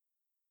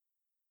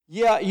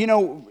Yeah,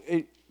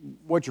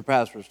 what your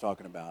pastor was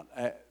talking about.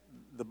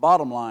 The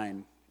bottom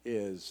line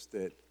is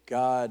that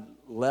God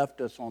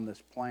left us on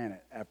this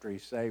planet after He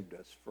saved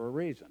us for a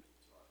reason.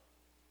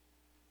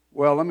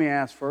 Well, let me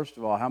ask first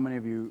of all, how many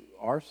of you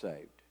are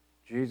saved?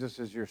 Jesus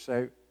is your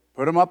Savior.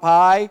 Put them up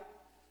high.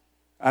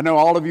 I know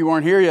all of you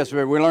weren't here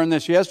yesterday. We learned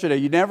this yesterday.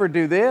 You never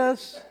do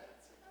this.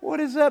 What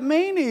does that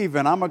mean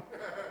even? I'm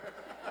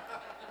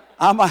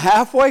a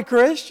halfway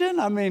Christian?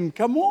 I mean,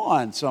 come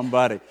on,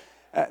 somebody.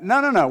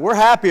 No. We're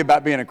happy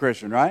about being a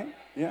Christian, right?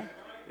 Yeah.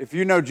 If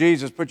you know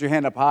Jesus, put your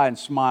hand up high and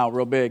smile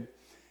real big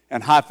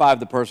and high five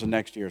the person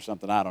next to you or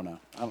something. I don't know.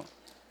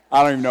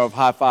 I don't even know if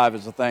high five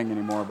is a thing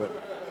anymore, but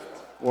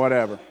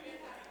whatever.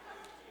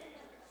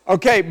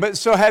 Okay, but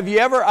so have you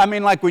ever,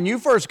 like when you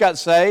first got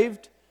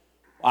saved,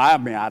 I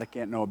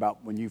can't know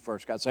about when you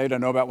first got saved. I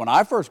know about when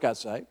I first got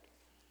saved.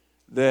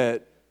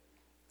 That,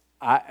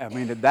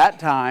 at that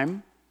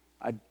time,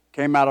 I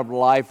came out of a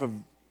life of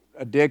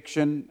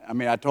addiction.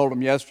 I told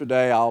them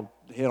yesterday, I'll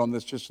hit on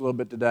this just a little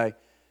bit today,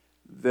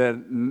 that,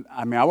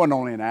 I wasn't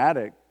only an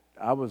addict,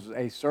 I was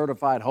a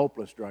certified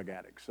hopeless drug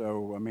addict.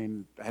 So,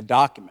 I had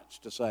documents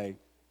to say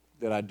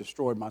that I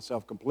destroyed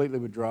myself completely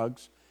with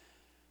drugs.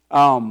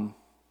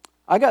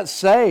 I got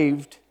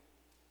saved,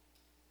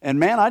 and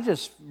man, I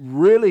just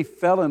really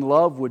fell in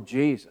love with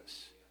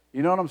Jesus.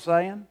 You know what I'm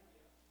saying?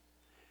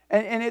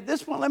 And at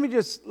this point, let me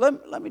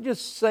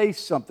just say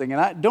something, and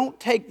I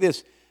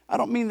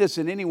don't mean this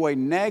in any way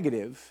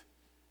negative.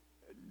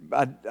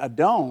 I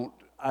don't.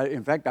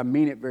 In fact, I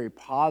mean it very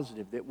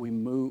positive that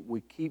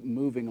we keep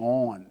moving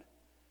on.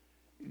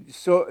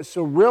 So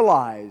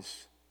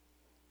realize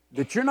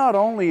that you're not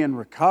only in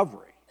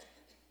recovery,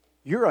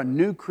 you're a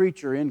new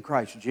creature in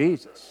Christ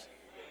Jesus.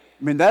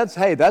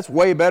 That's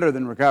way better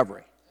than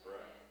recovery.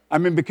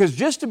 Because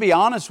just to be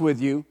honest with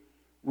you,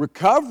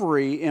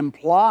 recovery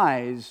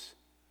implies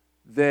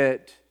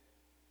that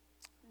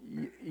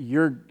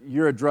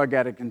you're a drug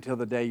addict until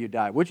the day you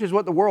die, which is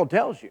what the world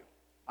tells you.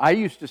 I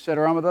used to sit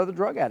around with other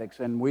drug addicts,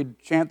 and we'd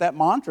chant that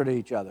mantra to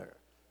each other.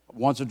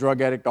 Once a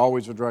drug addict,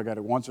 always a drug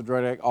addict. Once a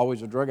drug addict,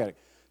 always a drug addict.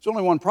 There's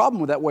only one problem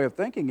with that way of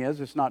thinking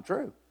is it's not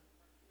true.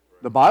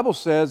 The Bible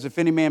says, if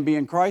any man be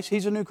in Christ,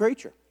 he's a new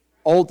creature.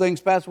 Old things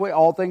pass away,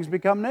 all things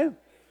become new.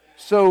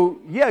 So,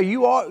 yeah,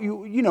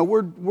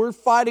 we're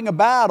fighting a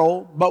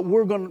battle, but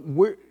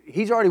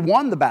he's already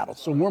won the battle,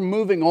 so we're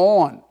moving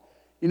on.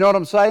 You know what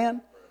I'm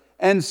saying?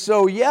 And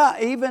so, yeah,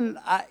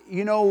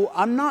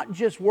 I'm not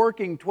just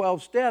working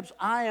 12 steps.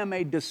 I am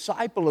a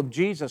disciple of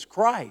Jesus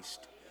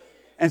Christ.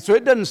 And so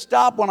it doesn't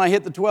stop when I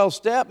hit the 12th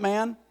step,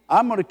 man.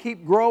 I'm going to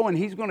keep growing.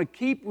 He's going to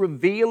keep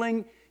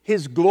revealing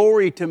His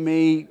glory to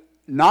me,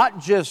 not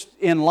just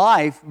in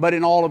life, but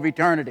in all of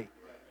eternity.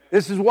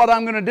 This is what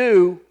I'm going to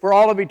do for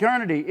all of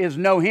eternity, is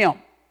know Him.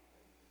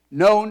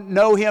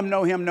 Know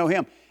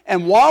Him.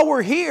 And while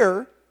we're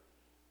here,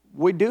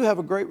 we do have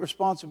a great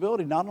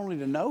responsibility not only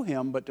to know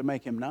Him, but to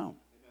make Him known.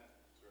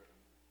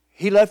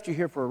 He left you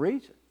here for a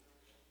reason.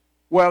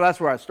 Well, that's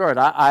where I started.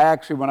 I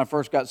actually, when I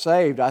first got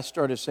saved, I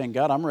started saying,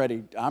 God, I'm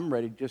ready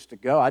just to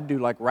go. I'd do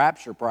like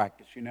rapture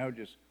practice,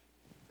 just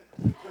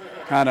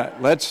kind of,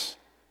 let's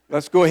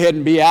go ahead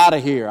and be out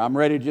of here. I'm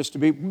ready just to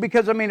be,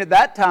 because at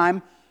that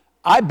time,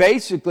 I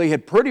basically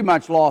had pretty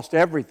much lost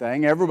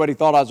everything. Everybody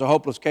thought I was a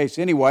hopeless case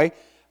anyway.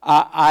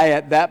 I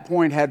at that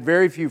point had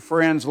very few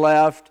friends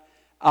left.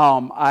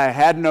 I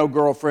had no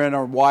girlfriend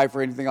or wife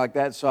or anything like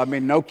that, so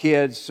no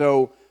kids.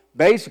 So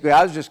basically,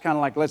 I was just kind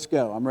of like, let's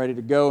go. I'm ready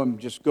to go and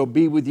just go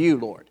be with you,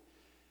 Lord.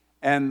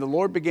 And the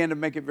Lord began to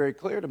make it very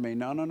clear to me,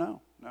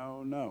 no.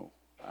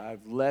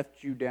 I've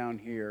left you down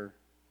here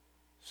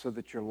so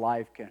that your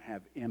life can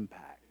have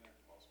impact.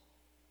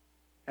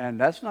 And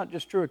that's not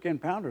just true of Ken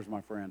Pounders,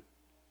 my friend.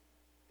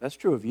 That's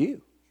true of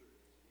you.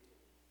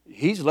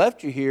 He's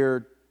left you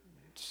here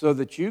so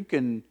that you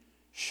can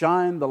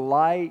shine the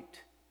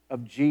light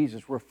of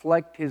Jesus,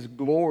 reflect His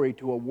glory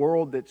to a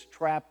world that's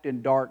trapped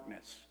in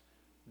darkness.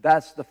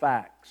 That's the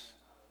facts.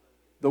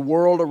 The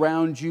world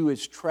around you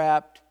is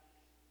trapped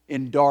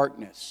in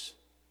darkness.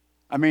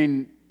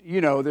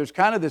 There's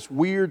kind of this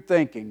weird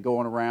thinking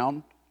going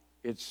around.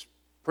 It's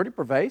pretty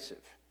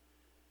pervasive.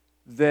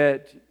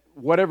 That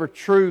whatever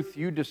truth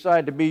you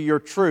decide to be your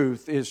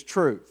truth is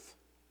truth.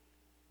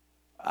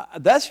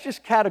 That's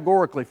just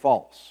categorically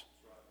false.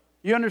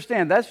 You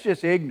understand? That's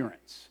just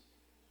ignorance.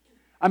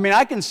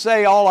 I can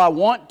say all I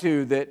want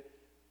to that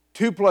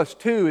 2 +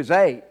 2 is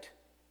 8.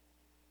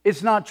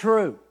 It's not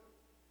true.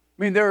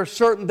 There are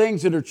certain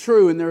things that are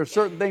true and there are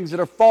certain things that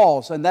are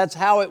false, and that's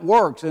how it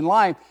works in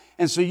life.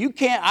 And so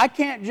I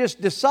can't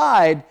just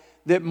decide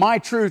that my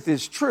truth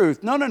is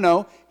truth.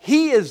 No.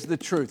 He is the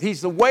truth. He's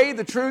the way,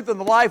 the truth, and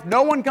the life.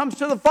 No one comes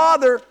to the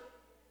Father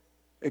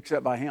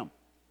except by Him.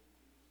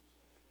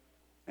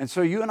 And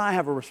so you and I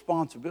have a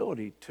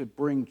responsibility to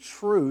bring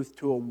truth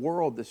to a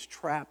world that's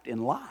trapped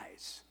in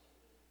lies.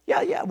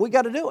 Yeah, we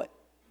got to do it.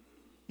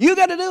 You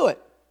got to do it.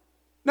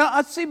 Now,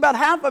 I see about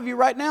half of you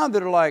right now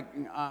that are like,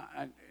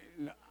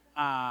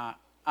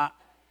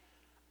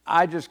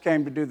 I just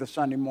came to do the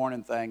Sunday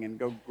morning thing and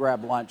go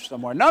grab lunch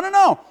somewhere.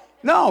 No,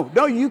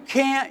 you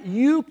can't.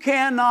 You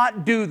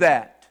cannot do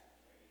that.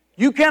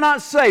 You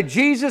cannot say,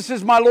 Jesus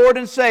is my Lord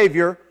and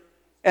Savior,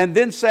 and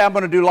then say, I'm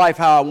going to do life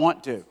how I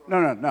want to.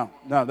 No,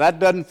 that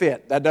doesn't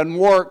fit. That doesn't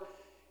work.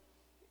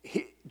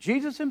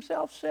 Jesus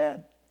himself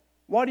said,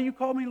 why do you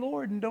call me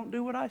Lord and don't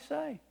do what I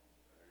say?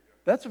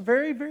 That's a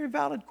very, very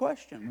valid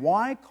question.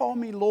 Why call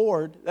me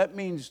Lord? That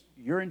means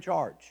you're in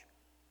charge.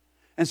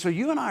 And so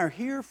you and I are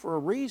here for a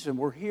reason.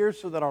 We're here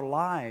so that our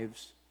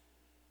lives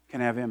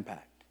can have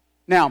impact.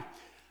 Now,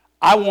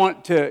 I'm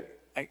going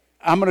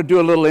to do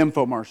a little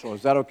infomercial.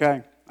 Is that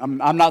okay?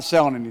 I'm not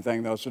selling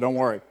anything, though, so don't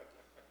worry.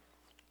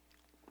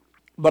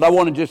 But I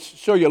want to just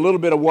show you a little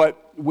bit of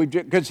what we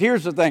do. Because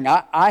here's the thing.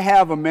 I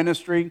have a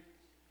ministry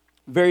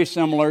very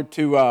similar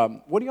to,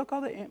 what do y'all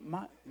call it?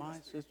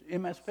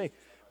 MSP.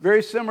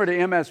 Very similar to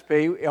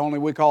MSP, only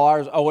we call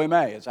ours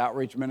OMA. It's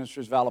Outreach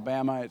Ministries of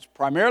Alabama. It's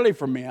primarily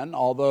for men,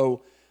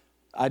 although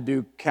I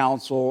do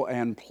counsel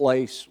and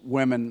place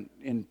women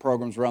in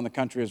programs around the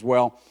country as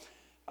well.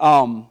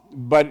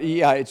 But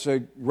yeah, it's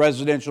a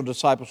residential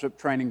discipleship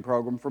training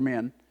program for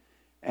men.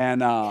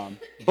 And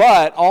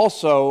but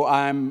also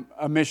I'm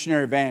a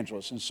missionary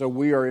evangelist, and so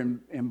we are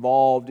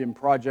involved in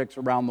projects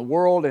around the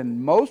world,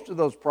 and most of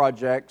those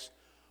projects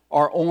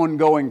are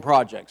ongoing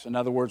projects. In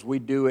other words, we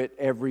do it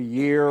every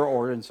year,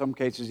 or in some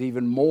cases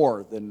even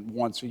more than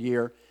once a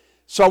year.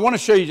 So I want to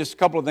show you just a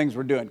couple of things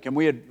we're doing. Can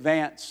we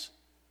advance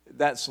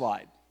that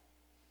slide?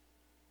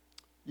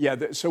 Yeah,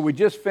 so we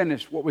just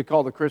finished what we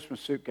call the Christmas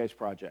Suitcase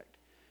Project.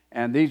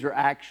 And these are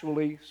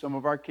actually some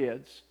of our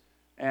kids.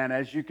 And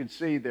as you can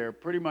see, they're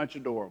pretty much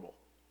adorable.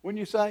 Wouldn't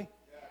you say?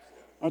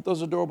 Aren't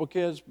those adorable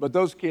kids? But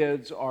those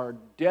kids are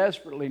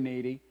desperately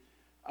needy.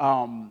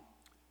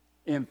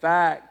 In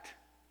fact,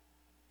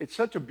 it's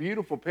such a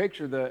beautiful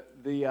picture.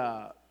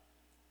 The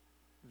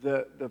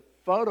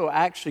photo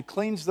actually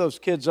cleans those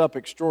kids up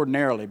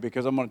extraordinarily,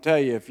 because I'm going to tell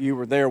you, if you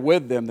were there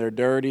with them, they're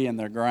dirty and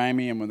they're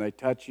grimy, and when they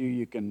touch you,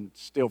 you can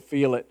still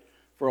feel it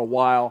for a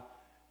while.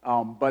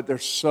 But they're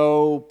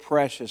so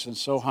precious and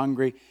so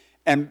hungry.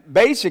 And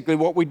basically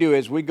what we do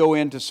is we go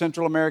into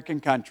Central American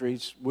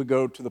countries. We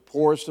go to the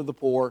poorest of the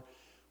poor.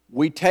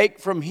 We take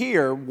from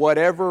here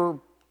whatever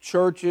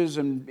churches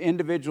and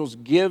individuals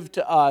give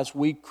to us.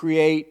 We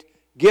create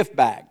gift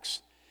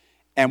bags.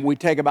 And we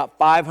take about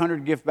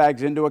 500 gift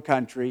bags into a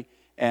country.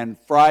 And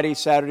Friday,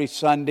 Saturday,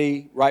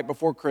 Sunday, right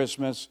before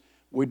Christmas,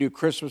 we do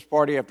Christmas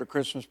party after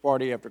Christmas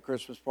party after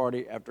Christmas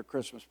party after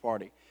Christmas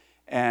party.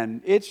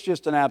 And it's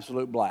just an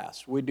absolute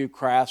blast. We do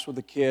crafts with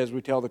the kids.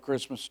 We tell the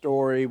Christmas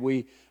story.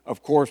 We,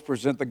 of course,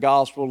 present the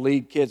gospel,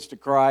 lead kids to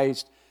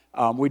Christ.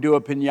 We do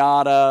a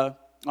piñata.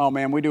 Oh,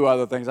 man, we do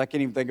other things. I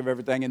can't even think of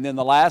everything. And then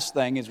the last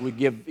thing is we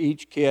give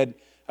each kid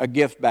a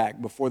gift bag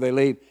before they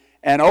leave.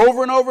 And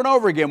over and over and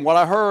over again, what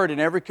I heard in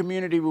every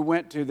community we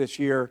went to this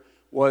year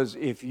was,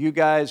 if you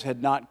guys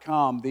had not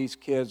come, these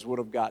kids would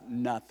have got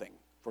nothing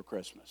for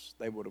Christmas.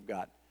 They would have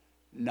got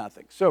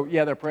nothing. So,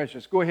 yeah, they're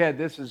precious. Go ahead.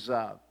 This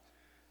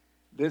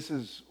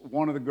is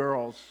one of the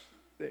girls.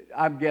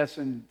 I'm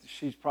guessing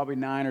she's probably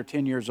 9 or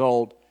 10 years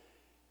old.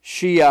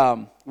 We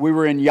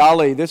were in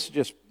Yali. This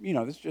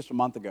is just a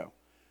month ago.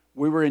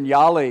 We were in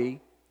Yali,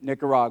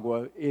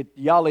 Nicaragua.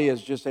 Yali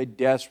is just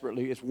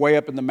it's way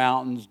up in the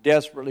mountains,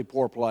 desperately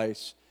poor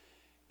place.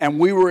 And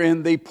we were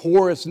in the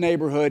poorest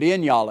neighborhood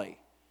in Yali.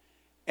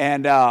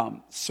 And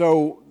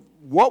so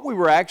what we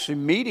were actually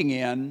meeting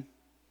in,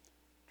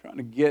 trying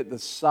to get the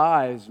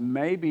size,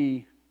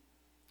 maybe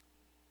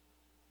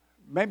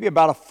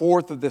about a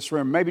fourth of this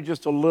room, maybe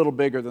just a little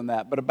bigger than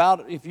that. But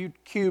about, if you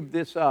cube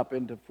this up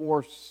into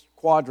 4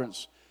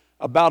 quadrants,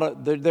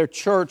 their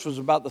church was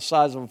about the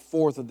size of a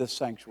fourth of this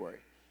sanctuary.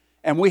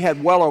 And we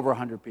had well over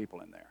 100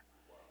 people in there.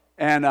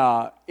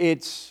 And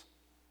it's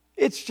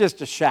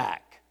just a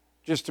shack,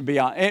 just to be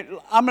honest.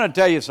 I'm going to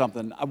tell you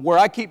something. Where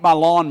I keep my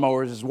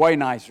lawnmowers is way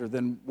nicer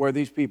than where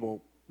these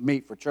people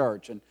meet for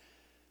church. And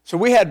so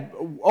we had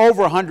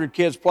over 100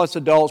 kids, plus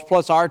adults,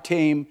 plus our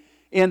team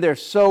in there.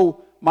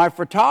 So my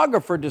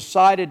photographer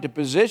decided to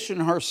position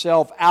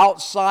herself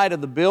outside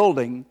of the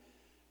building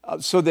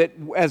so that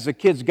as the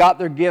kids got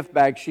their gift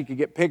bags, she could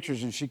get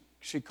pictures. And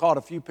she caught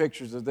a few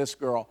pictures of this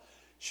girl.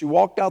 She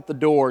walked out the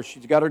door.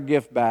 She's got her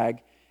gift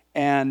bag.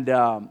 And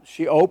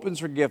she opens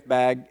her gift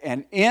bag.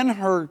 And in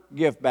her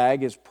gift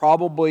bag is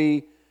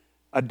probably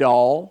a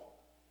doll,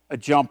 a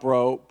jump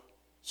rope,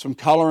 some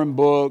coloring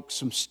books,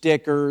 some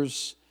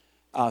stickers,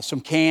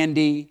 some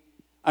candy.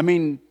 I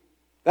mean,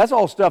 that's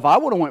all stuff I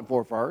would have went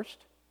for first.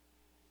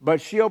 But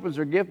she opens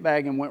her gift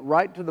bag and went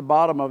right to the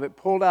bottom of it,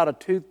 pulled out a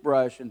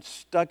toothbrush and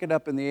stuck it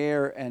up in the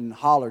air and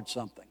hollered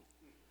something.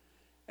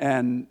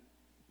 And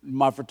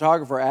my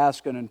photographer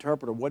asked an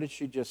interpreter, what did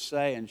she just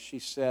say? And she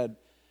said,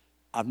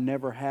 I've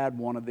never had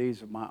one of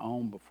these of my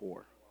own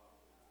before.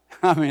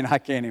 I mean, I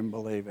can't even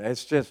believe it.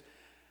 It's just,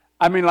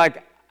 I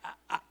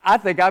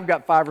think I've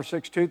got 5 or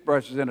 6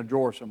 toothbrushes in a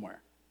drawer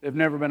somewhere. They've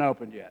never been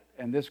opened yet.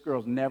 And this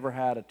girl's never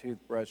had a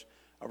toothbrush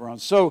of her own.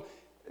 So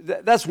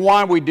that's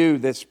why we do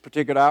this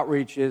particular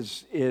outreach,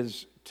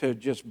 is to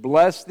just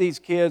bless these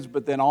kids,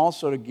 but then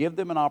also to give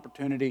them an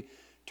opportunity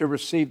to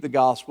receive the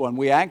gospel. And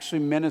we actually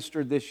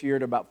ministered this year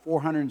to about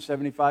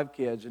 475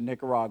 kids in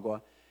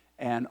Nicaragua,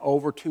 and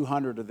over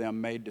 200 of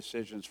them made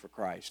decisions for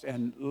Christ.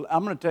 And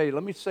I'm going to tell you,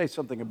 let me say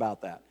something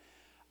about that.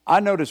 I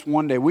noticed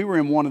one day, we were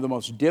in one of the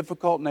most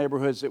difficult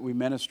neighborhoods that we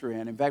minister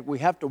in. In fact, we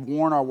have to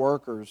warn our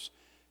workers,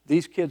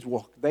 these kids,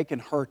 they can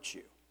hurt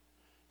you.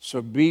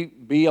 So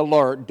be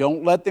alert.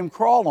 Don't let them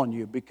crawl on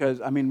you, because,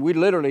 we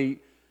literally,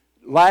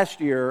 last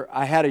year,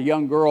 I had a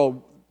young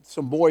girl,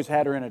 some boys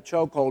had her in a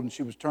chokehold, and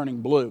she was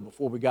turning blue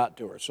before we got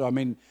to her. So,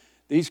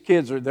 these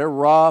kids, they're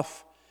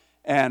rough,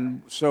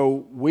 and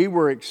so we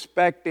were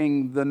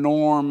expecting the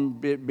norm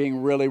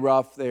being really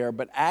rough there,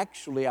 but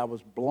actually I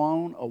was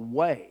blown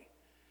away,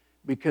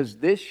 because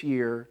this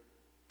year,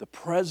 the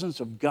presence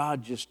of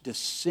God just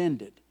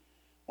descended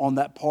on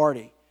that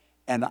party.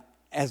 And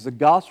as the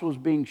gospel was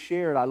being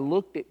shared, I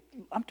looked at,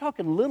 I'm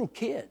talking little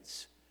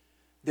kids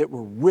that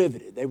were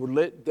riveted. They were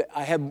lit.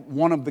 I had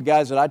one of the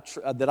guys that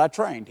I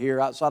trained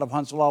here outside of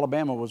Huntsville,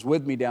 Alabama, was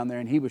with me down there,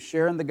 and he was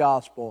sharing the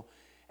gospel,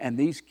 and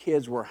these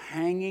kids were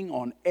hanging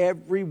on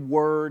every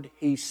word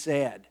he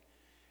said.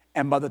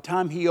 And by the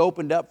time he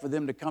opened up for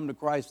them to come to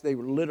Christ, they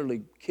were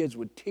literally kids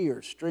with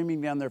tears streaming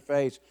down their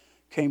face,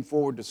 came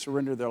forward to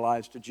surrender their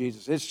lives to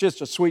Jesus. It's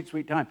just a sweet,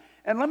 sweet time.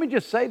 And let me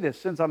just say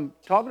this, since I'm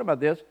talking about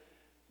this,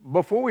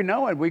 before we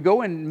know it, we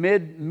go in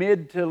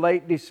mid to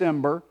late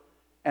December,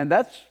 and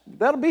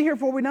that'll be here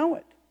before we know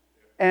it.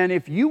 And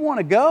if you want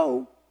to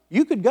go,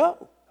 you could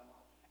go.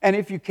 And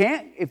if you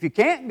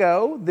can't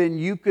go, then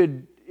you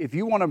could, if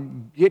you want to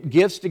get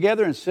gifts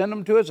together and send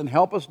them to us and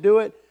help us do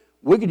it,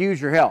 we could use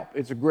your help.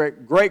 It's a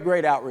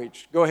great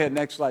outreach. Go ahead,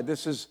 next slide.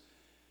 This is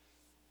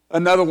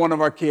another one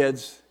of our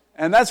kids.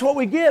 And that's what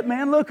we get,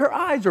 man. Look, her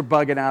eyes are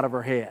bugging out of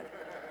her head.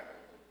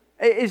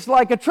 It's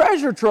like a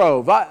treasure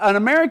trove. An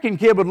American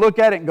kid would look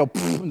at it and go,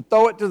 and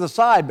throw it to the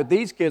side, but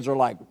these kids are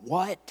like,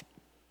 what?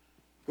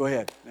 Go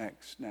ahead,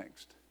 next.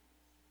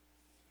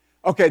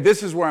 Okay,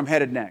 this is where I'm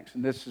headed next,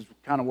 and this is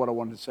kind of what I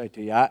wanted to say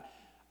to you.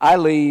 I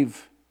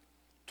leave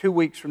 2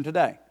 weeks from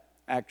today,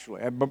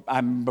 actually.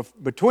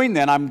 Between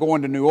then, I'm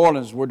going to New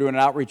Orleans. We're doing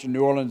an outreach in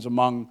New Orleans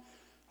among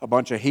a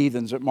bunch of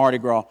heathens at Mardi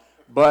Gras.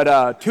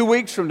 But 2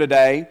 weeks from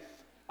today,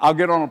 I'll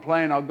get on a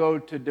plane. I'll go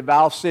to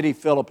Davao City,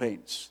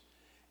 Philippines.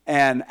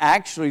 And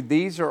actually,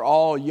 these are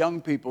all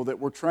young people that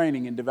we're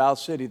training in Davao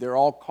City. They're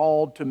all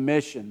called to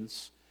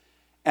missions.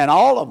 And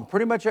all of them,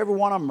 pretty much every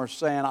one of them are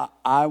saying,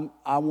 I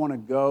want to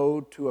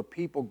go to a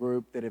people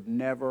group that have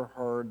never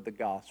heard the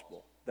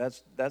gospel.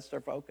 That's their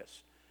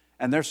focus.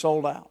 And they're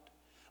sold out.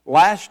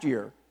 Last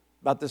year,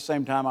 about the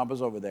same time I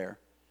was over there,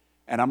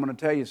 and I'm going to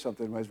tell you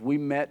something, as we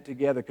met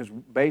together, because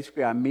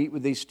basically I meet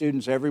with these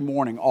students every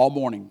morning, all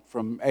morning,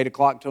 from 8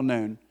 o'clock till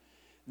noon.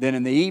 Then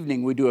in the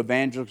evening, we do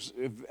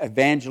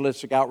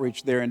evangelistic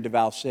outreach there in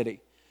Davao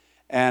City.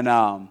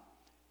 And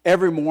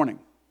every morning,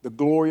 the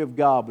glory of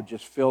God would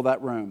just fill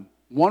that room.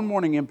 One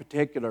morning in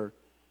particular,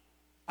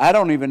 I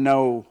don't even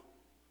know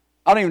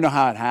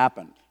how it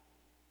happened.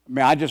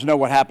 I just know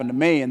what happened to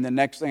me. And the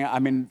next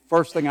thing,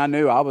 first thing I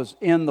knew, I was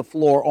in the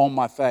floor on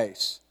my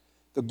face.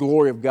 The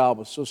glory of God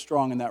was so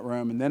strong in that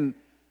room. And then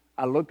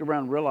I looked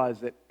around and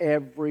realized that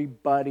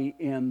everybody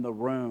in the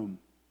room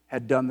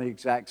had done the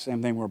exact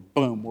same thing.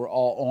 We're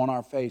all on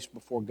our face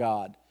before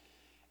God.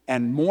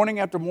 And morning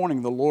after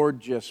morning, the Lord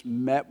just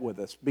met with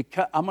us.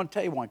 Because I'm going to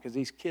tell you why, because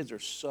these kids are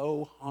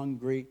so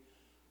hungry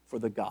for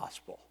the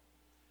gospel.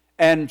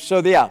 And so,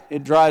 yeah,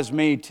 it drives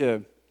me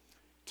to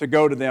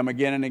go to them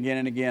again and again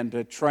and again,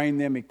 to train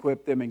them,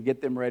 equip them, and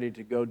get them ready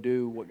to go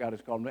do what God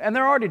has called them to. And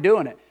they're already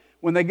doing it.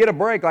 When they get a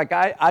break, like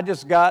I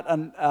just got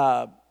it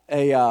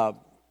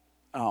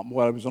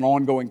was an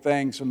ongoing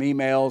thing, some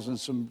emails and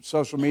some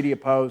social media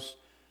posts.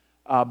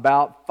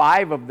 About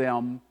 5 of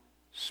them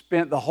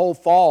spent the whole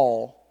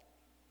fall.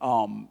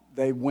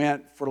 They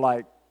went for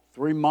like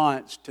 3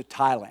 months to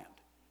Thailand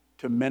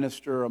to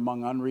minister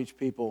among unreached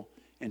people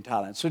in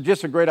Thailand. So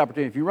just a great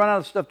opportunity. If you run out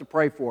of stuff to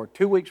pray for,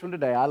 2 weeks from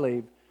today, I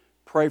leave.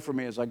 Pray for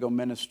me as I go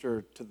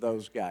minister to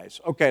those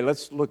guys. Okay,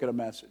 let's look at a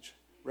message.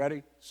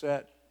 Ready,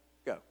 set,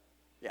 go.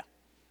 Yeah.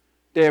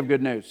 Day of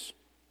good news.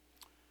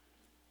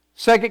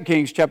 2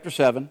 Kings chapter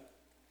 7.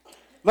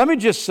 Let me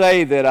just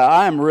say that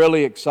I am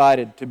really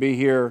excited to be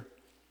here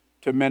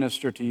to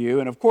minister to you.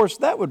 And of course,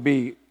 that would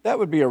be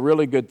a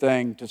really good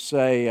thing to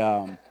say,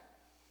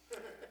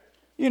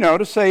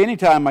 to say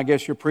anytime I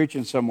guess you're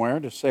preaching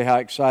somewhere, to say how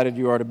excited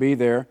you are to be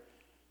there.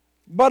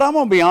 But I'm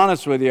going to be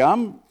honest with you,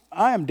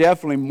 I am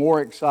definitely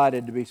more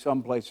excited to be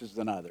some places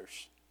than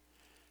others.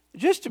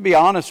 Just to be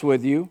honest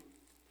with you,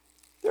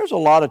 there's a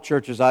lot of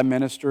churches I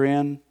minister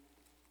in.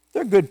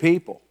 They're good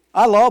people.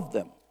 I love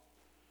them.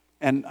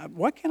 And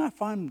why can't I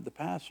find the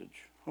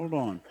passage? Hold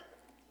on.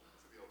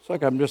 It's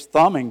like I'm just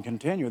thumbing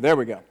continue. There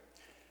we go.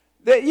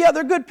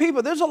 They're good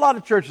people. There's a lot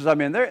of churches I'm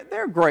in.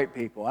 They're great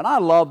people, and I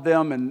love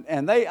them,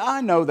 and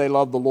I know they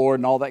love the Lord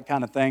and all that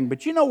kind of thing.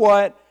 But you know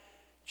what?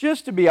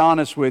 Just to be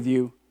honest with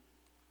you,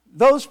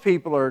 those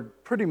people are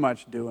pretty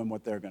much doing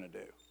what they're going to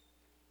do.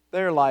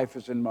 Their life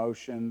is in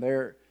motion.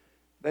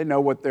 They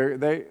know what they're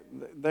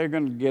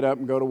going to get up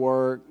and go to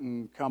work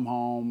and come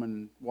home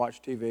and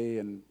watch TV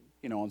and,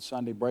 on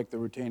Sunday break the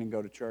routine and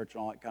go to church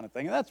and all that kind of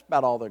thing. And that's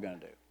about all they're going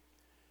to do.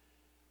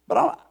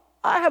 But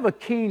I have a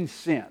keen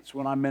sense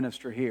when I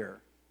minister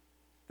here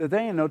that they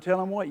ain't no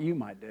telling what you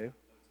might do.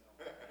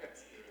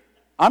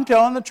 I'm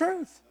telling the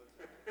truth.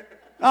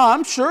 No,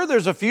 I'm sure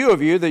there's a few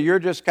of you that you're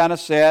just kind of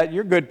set.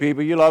 You're good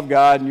people. You love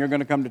God, and you're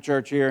going to come to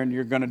church here, and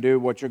you're going to do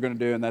what you're going to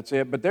do, and that's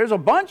it. But there's a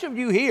bunch of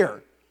you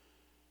here.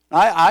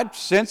 I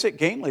sense it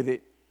keenly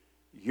that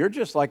you're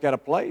just like at a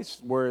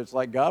place where it's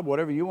like, God,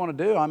 whatever you want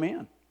to do, I'm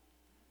in.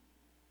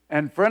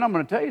 And friend, I'm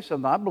going to tell you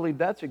something. I believe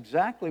that's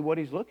exactly what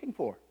He's looking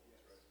for.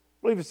 I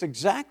believe it's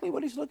exactly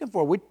what He's looking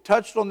for. We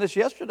touched on this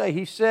yesterday.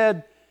 He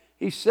said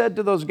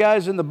to those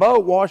guys in the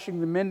boat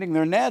washing and mending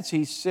their nets,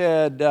 He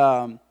said,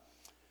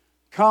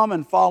 come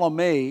and follow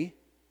me,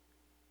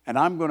 and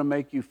I'm going to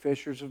make you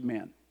fishers of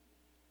men.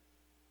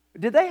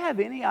 Did they have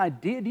any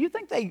idea? Do you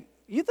think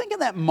in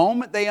that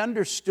moment they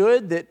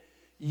understood that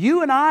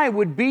you and I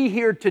would be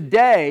here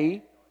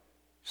today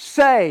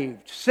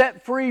saved,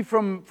 set free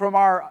from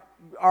our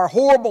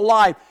horrible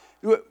life?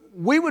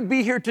 We would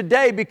be here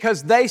today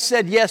because they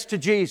said yes to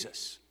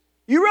Jesus.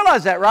 You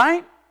realize that,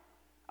 right?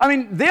 I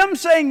mean, them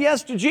saying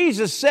yes to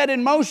Jesus set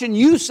in motion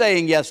you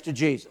saying yes to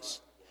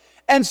Jesus.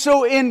 And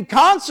so in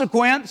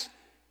consequence,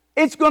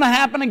 it's going to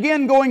happen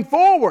again going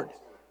forward.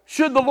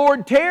 Should the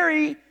Lord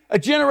tarry a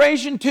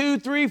generation, 2,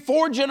 3,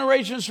 4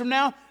 generations from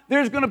now,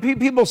 there's going to be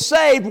people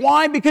saved.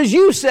 Why? Because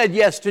you said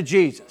yes to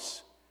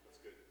Jesus.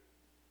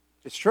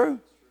 It's true.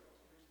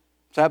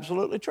 It's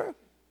absolutely true.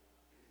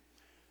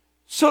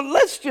 So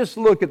let's just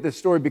look at this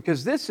story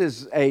because this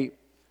is a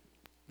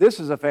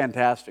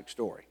fantastic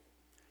story.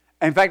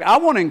 In fact, I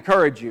want to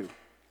encourage you,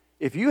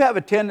 if you have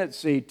a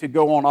tendency to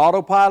go on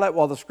autopilot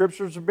while the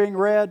scriptures are being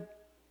read,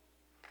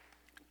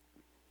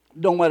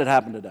 don't let it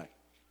happen today.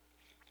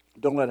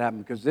 Don't let it happen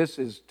because this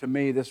is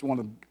one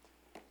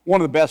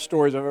of the best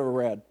stories I've ever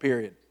read,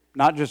 period.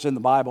 Not just in the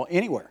Bible,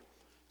 anywhere.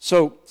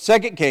 So, 2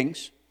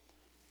 Kings,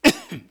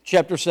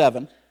 chapter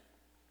 7.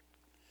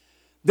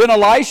 Then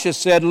Elisha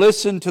said,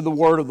 listen to the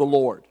word of the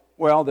Lord.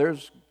 Well,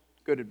 there's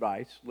good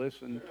advice.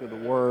 Listen to the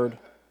word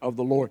of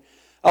the Lord.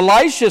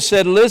 Elisha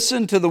said,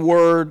 listen to the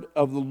word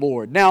of the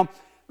Lord. Now,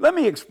 let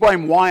me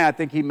explain why I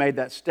think he made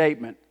that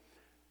statement.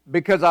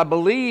 Because I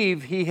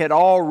believe he had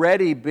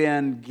already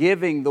been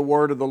giving the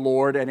word of the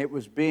Lord and it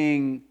was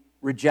being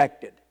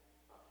rejected.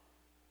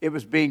 It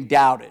was being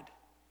doubted.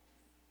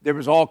 There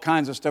was all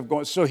kinds of stuff going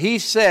on. So he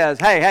says,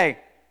 hey,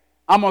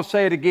 I'm going to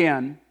say it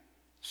again.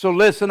 So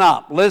listen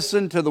up.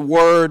 Listen to the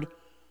word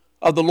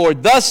of the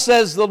Lord. Thus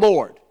says the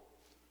Lord,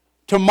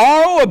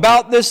 tomorrow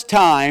about this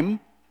time,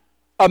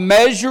 a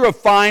measure of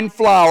fine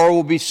flour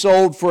will be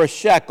sold for a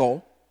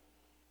shekel,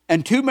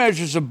 and 2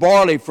 measures of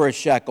barley for a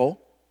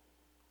shekel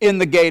in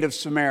the gate of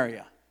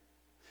Samaria.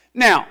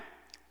 Now,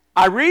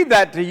 I read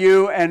that to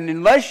you, and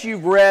unless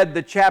you've read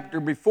the chapter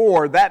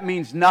before, that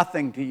means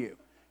nothing to you.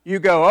 You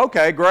go,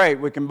 okay, great,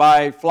 we can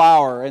buy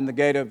flour in the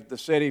gate of the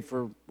city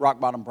for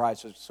rock-bottom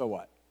prices, so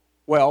what?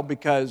 Well,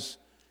 because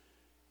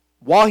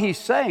while he's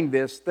saying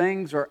this,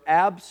 things are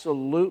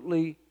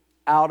absolutely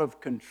out of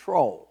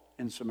control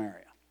in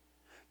Samaria.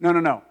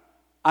 No.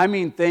 I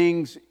mean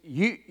things,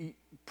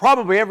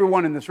 probably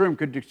everyone in this room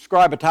could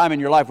describe a time in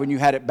your life when you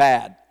had it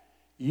bad.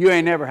 You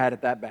ain't never had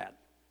it that bad.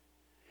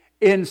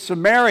 In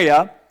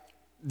Samaria,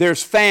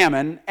 there's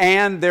famine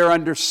and they're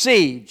under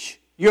siege.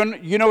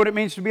 You know what it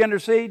means to be under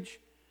siege?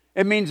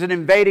 It means an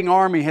invading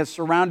army has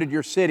surrounded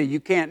your city.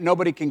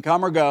 Nobody can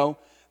come or go.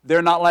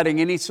 They're not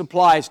letting any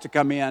supplies to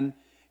come in.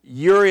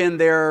 You're in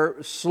there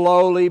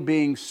slowly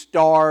being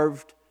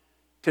starved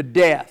to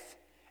death.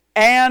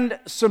 And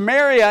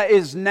Samaria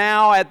is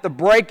now at the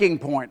breaking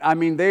point. I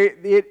mean,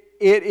 it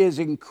is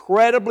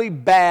incredibly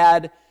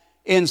bad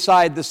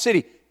inside the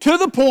city. To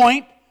the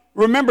point,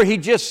 remember he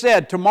just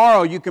said,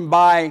 tomorrow you can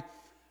buy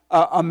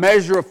a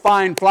measure of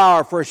fine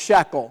flour for a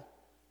shekel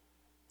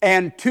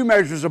and 2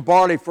 measures of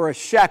barley for a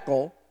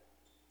shekel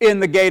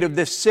in the gate of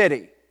this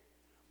city.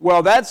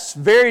 Well, that's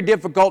very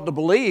difficult to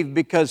believe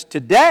because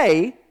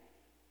today,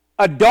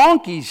 a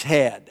donkey's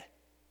head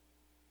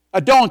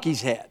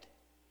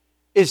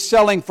is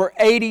selling for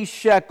 80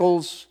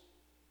 shekels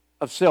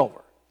of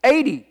silver.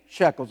 80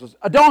 shekels,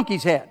 a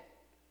donkey's head.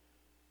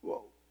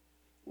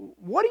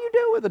 What do you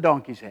do with a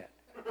donkey's head?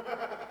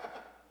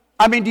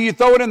 I mean, do you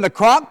throw it in the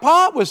crock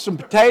pot with some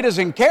potatoes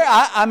and carrots?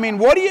 I mean,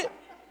 what do you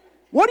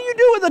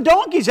do with a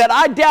donkey's head?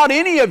 I doubt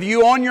any of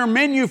you on your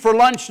menu for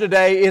lunch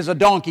today is a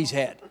donkey's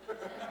head.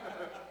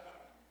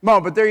 No,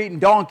 but they're eating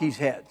donkey's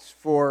heads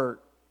for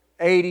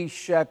 80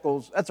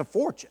 shekels. That's a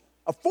fortune.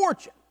 A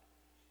fortune.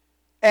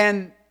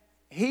 And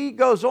he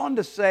goes on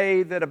to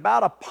say that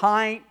about a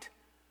pint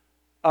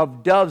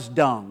of dove's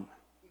dung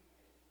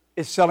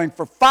is selling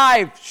for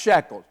 5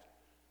 shekels.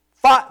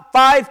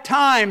 5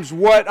 times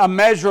what a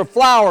measure of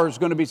flour is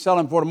going to be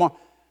selling for tomorrow.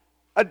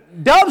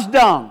 Dove's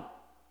dung.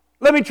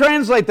 Let me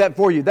translate that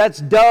for you. That's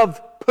dove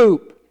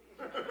poop.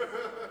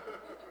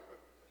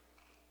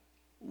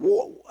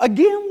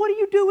 Again, what do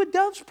you do with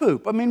dove's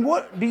poop? I mean,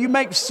 what do you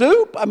make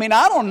soup? I mean,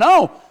 I don't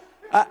know.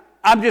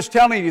 I'm just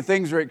telling you,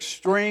 things are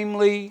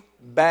extremely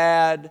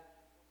bad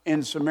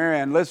in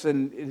Samaria. And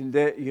listen,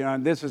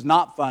 this is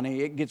not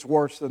funny. It gets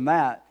worse than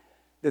that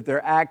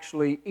they're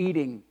actually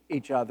eating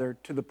each other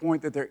to the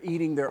point that they're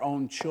eating their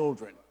own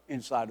children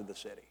inside of the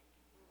city.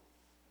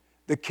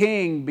 The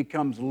king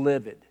becomes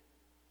livid.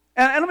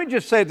 And let me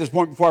just say at this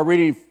point before I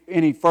read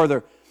any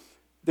further,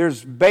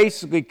 there's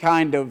basically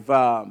kind of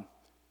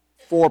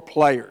 4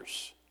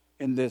 players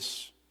in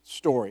this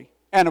story.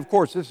 And of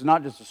course, this is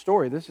not just a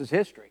story, this is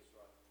history.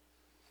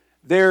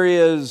 There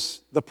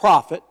is the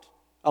prophet,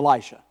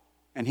 Elisha,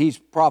 and he's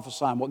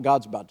prophesying what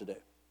God's about to do.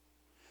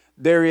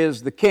 There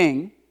is the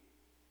king.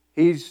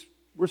 He's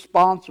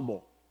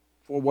responsible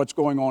for what's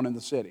going on in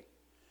the city.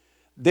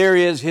 There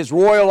is his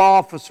royal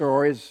officer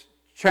or his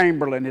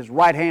chamberlain, his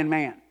right-hand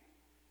man.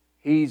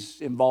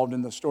 He's involved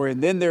in the story.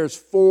 And then there's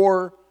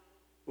 4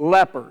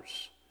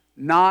 lepers,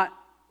 not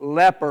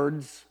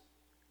leopards,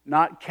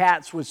 not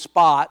cats with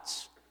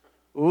spots,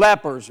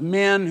 lepers,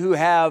 men who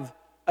have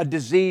a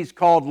disease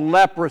called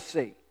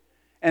leprosy.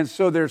 And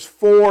so there's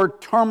 4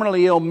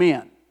 terminally ill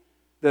men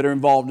that are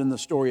involved in the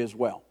story as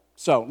well.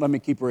 So let me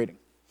keep reading.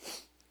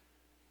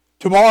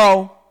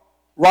 Tomorrow,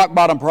 rock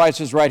bottom price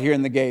is right here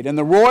in the gate. And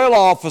the royal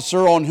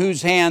officer on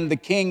whose hand the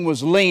king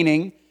was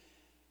leaning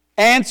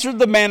answered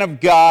the man of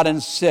God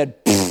and said,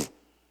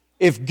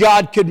 if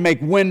God could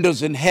make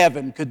windows in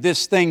heaven, could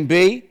this thing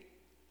be?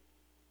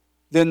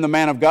 Then the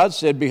man of God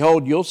said,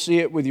 behold, you'll see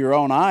it with your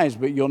own eyes,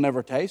 but you'll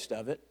never taste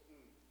of it.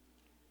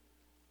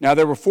 Now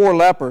there were 4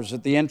 lepers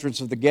at the entrance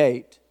of the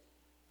gate,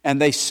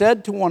 and they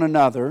said to one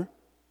another,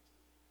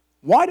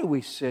 why do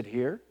we sit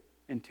here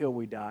until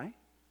we die?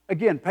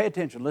 Again, pay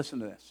attention, listen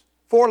to this.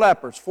 4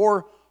 lepers,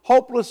 4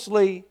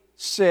 hopelessly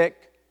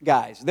sick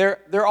guys.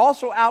 They're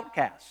also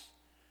outcasts.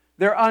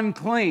 They're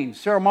unclean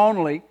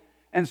ceremonially,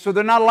 and so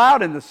they're not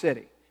allowed in the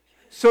city.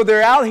 So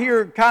they're out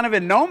here kind of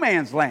in no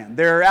man's land.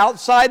 They're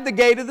outside the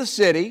gate of the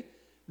city.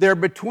 They're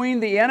between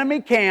the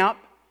enemy camp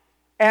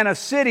and a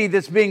city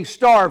that's being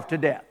starved to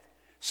death.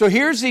 So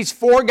here's these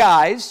 4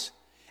 guys,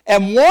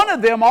 and one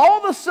of them all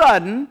of a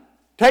sudden,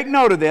 take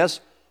note of this,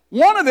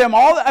 one of them,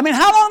 how long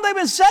have they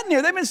been sitting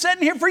here? They've been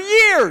sitting here for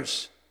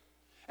years.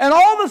 And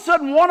all of a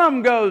sudden one of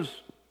them goes,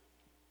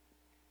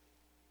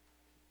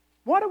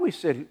 why are we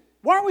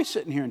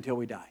sitting here until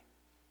we die?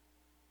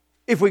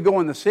 If we go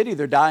in the city,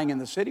 they're dying in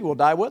the city, we'll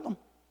die with them.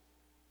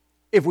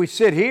 If we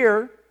sit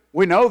here,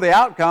 we know the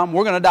outcome,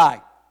 we're going to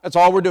die. That's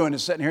all we're doing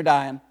is sitting here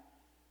dying.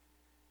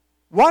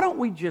 Why don't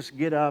we just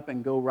get up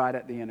and go right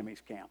at the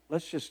enemy's camp?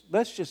 Let's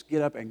just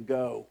get up and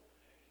go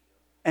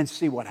and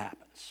see what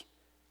happens.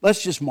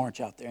 Let's just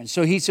march out there. And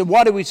so he said,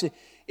 why do we say?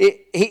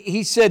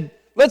 He said,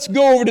 let's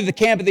go over to the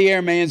camp of the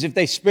Arameans. If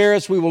they spare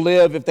us, we will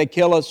live. If they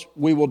kill us,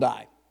 we will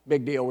die.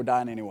 Big deal, we're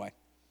dying anyway.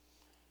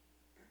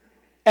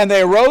 And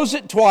they arose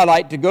at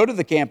twilight to go to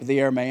the camp of the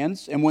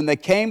Arameans. And when they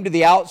came to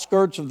the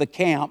outskirts of the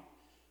camp,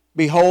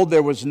 behold,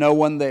 there was no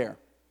one there.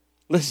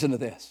 Listen to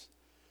this.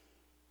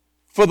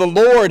 For the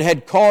Lord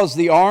had caused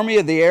the army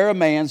of the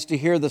Arameans to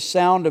hear the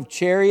sound of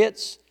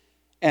chariots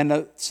and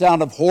the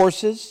sound of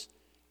horses,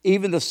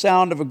 even the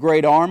sound of a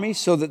great army,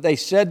 so that they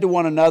said to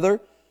one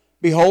another,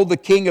 behold, the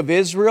king of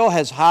Israel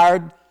has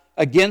hired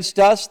against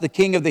us the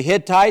king of the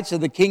Hittites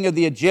and the king of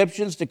the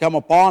Egyptians to come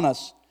upon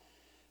us.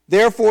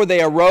 Therefore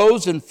they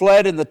arose and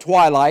fled in the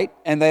twilight,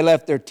 and they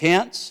left their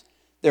tents,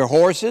 their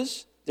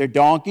horses, their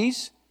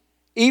donkeys,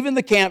 even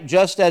the camp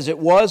just as it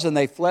was, and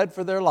they fled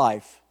for their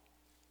life.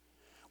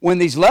 When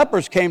these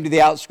lepers came to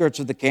the outskirts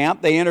of the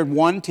camp, they entered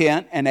one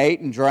tent and ate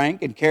and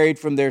drank and carried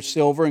from their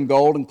silver and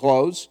gold and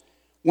clothes,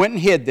 went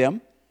and hid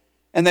them.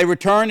 And they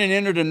returned and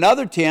entered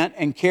another tent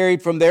and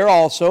carried from there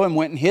also and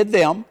went and hid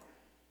them.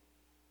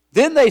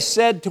 Then they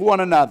said to one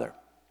another,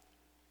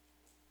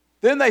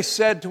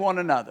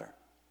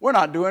 we're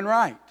not doing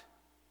right.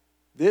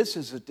 This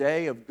is a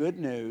day of good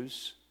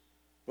news,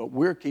 but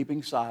we're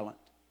keeping silent.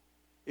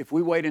 If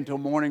we wait until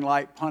morning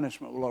light,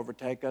 punishment will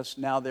overtake us.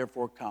 Now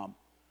therefore come.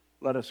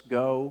 Let us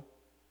go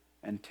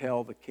and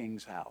tell the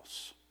king's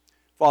house.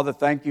 Father,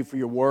 thank you for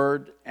your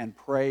word, and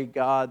pray,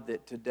 God,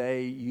 that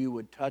today you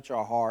would touch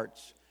our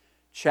hearts,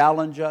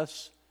 challenge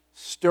us,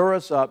 stir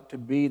us up to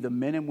be the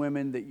men and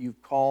women that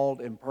you've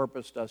called and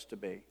purposed us to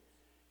be.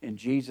 In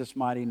Jesus'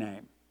 mighty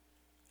name,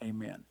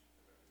 amen.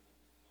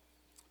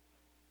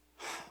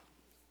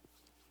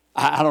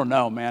 I don't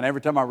know, man. Every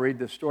time I read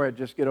this story, I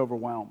just get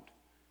overwhelmed.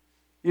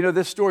 You know,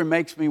 this story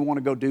makes me want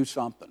to go do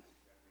something.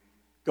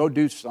 Go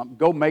do something.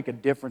 Go make a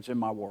difference in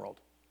my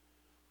world.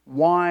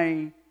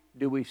 Why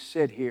do we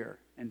sit here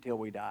until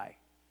we die?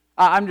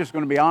 I'm just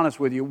going to be honest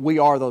with you. We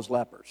are those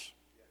lepers.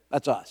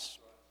 That's us.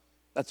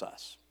 That's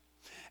us.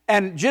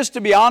 And just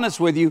to be honest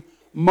with you,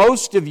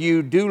 most of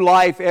you do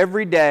life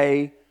every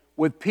day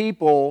with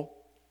people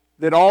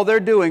that all they're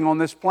doing on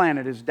this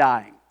planet is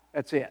dying.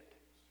 That's it.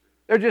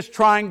 They're just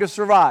trying to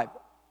survive.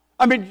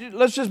 I mean,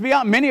 let's just be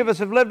honest. Many of us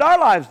have lived our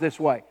lives this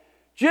way.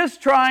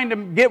 Just trying to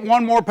get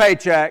one more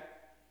paycheck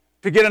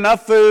to get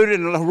enough food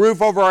and a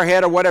roof over our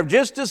head or whatever,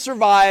 just to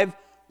survive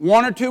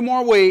 1 or 2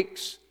 more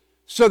weeks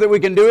so that we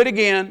can do it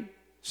again,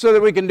 so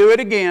that we can do it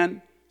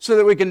again, so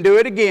that we can do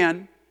it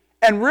again,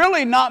 and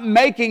really not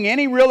making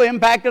any real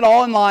impact at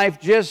all in life,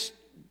 just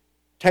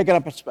taking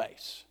up a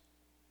space.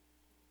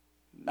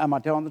 Am I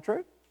telling the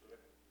truth?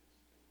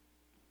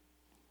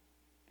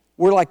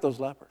 We're like those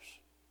lepers,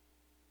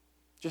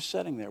 just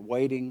sitting there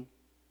waiting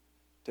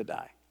to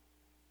die.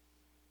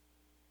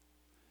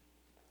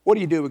 What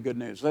do you do with good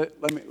news?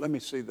 Let me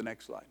see the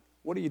next slide.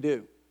 What do you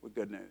do with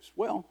good news?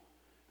 Well,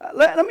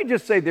 let me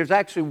just say there's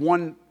actually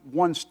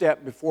one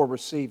step before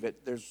receive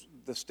it. There's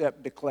the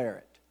step declare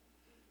it.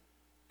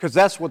 Because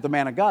that's what the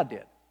man of God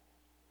did.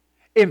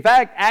 In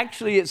fact,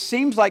 actually, it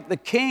seems like the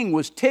king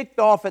was ticked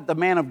off at the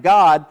man of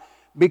God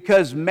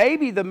because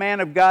maybe the man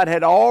of God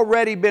had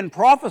already been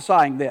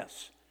prophesying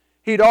this.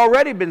 He'd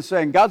already been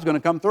saying, God's going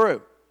to come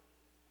through.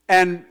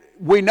 And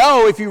we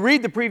know, if you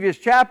read the previous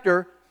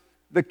chapter,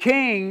 the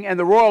king and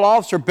the royal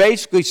officer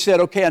basically said,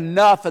 okay,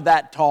 enough of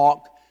that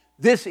talk.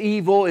 This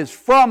evil is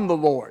from the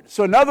Lord.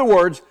 So in other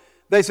words,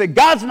 they said,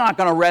 God's not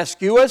going to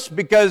rescue us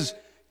because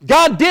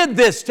God did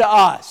this to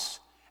us.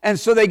 And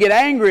so they get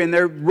angry and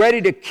they're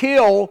ready to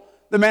kill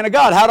the man of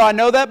God. How do I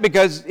know that?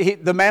 Because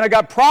the man of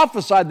God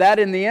prophesied that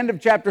in the end of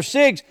chapter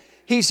 6.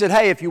 He said,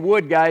 hey, if you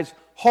would, guys,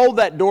 hold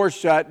that door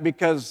shut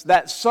because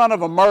that son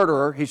of a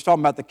murderer, he's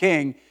talking about the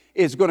king,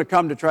 is going to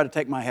come to try to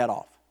take my head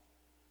off.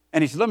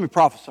 And he said, let me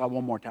prophesy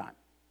one more time.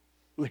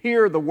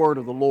 Hear the word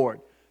of the Lord.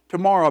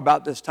 Tomorrow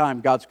about this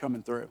time, God's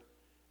coming through.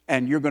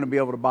 And you're going to be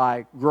able to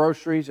buy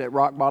groceries at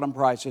rock bottom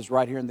prices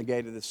right here in the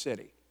gate of the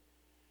city.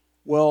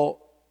 Well,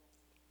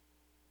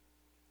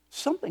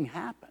 something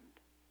happened.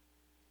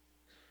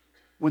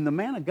 When the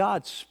man of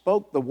God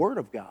spoke the word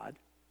of God,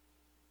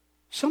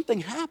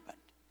 something happened.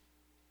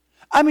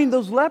 I mean,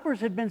 those lepers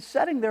had been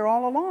sitting there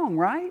all along,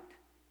 right?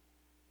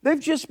 They've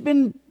just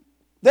been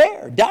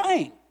there,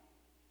 dying.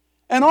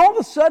 And all of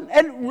a sudden,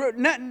 and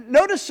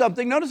notice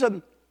something,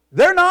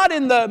 they're not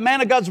in the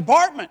man of God's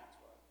apartment.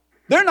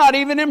 They're not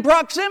even in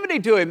proximity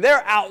to him.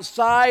 They're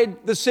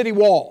outside the city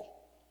wall.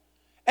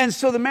 And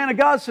so the man of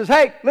God says,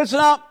 hey, listen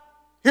up.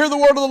 Hear the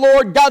word of the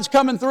Lord. God's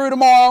coming through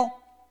tomorrow.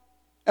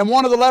 And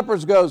one of the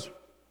lepers goes,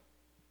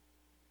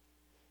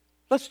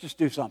 let's just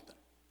do something.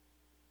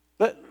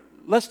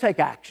 Let's take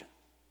action.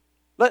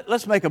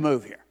 Let's make a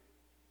move here.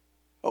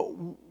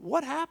 Oh,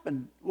 what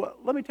happened? Well,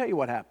 let me tell you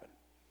what happened.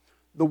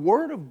 The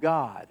Word of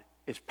God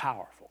is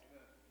powerful.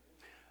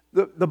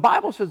 The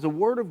Bible says the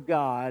Word of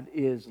God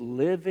is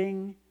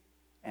living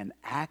and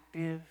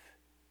active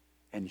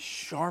and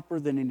sharper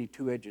than any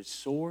two-edged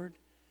sword,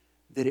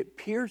 that it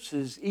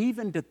pierces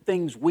even to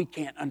things we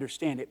can't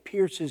understand. It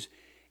pierces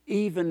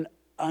even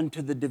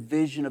unto the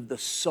division of the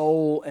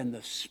soul and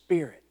the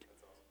spirit.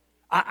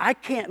 I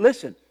can't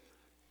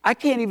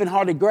even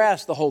hardly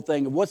grasp the whole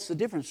thing of what's the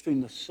difference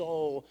between the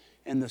soul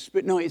and the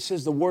spirit. No, it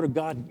says the Word of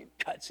God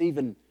cuts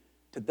even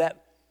to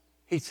that.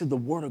 He said the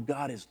Word of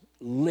God is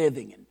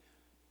living and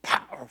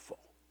powerful.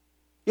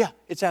 Yeah,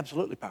 it's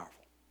absolutely powerful.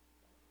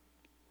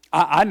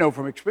 I know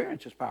from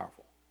experience it's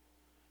powerful.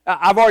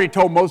 I've already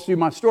told most of you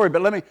my story,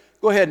 but let me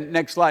go ahead and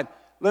next slide.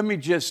 Let me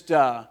just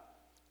talk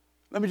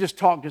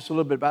just a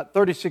little bit about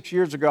 36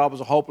 years ago. I was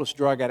a hopeless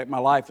drug addict. My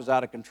life was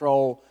out of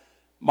control.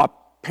 My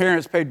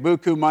parents paid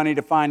buku money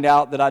to find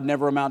out that I'd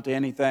never amount to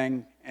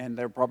anything, and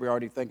they're probably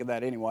already thinking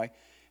that anyway.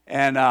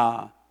 And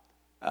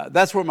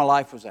that's where my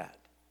life was at.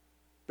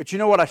 But you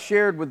know what I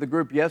shared with the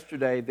group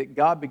yesterday? That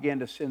God began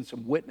to send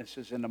some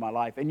witnesses into my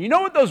life. And you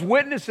know what those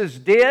witnesses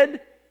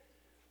did?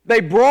 They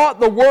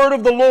brought the word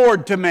of the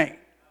Lord to me.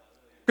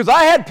 Because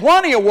I had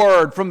plenty of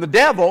word from the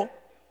devil.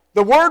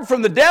 The word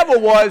from the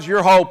devil was,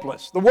 you're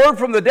hopeless. The word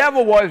from the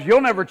devil was,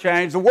 you'll never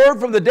change. The word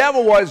from the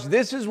devil was,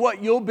 this is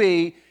what you'll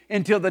be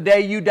until the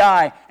day you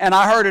die. And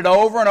I heard it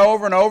over and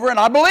over and over, and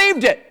I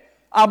believed it.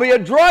 I'll be a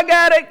drug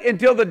addict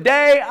until the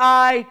day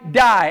I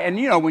die. And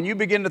you know, when you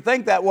begin to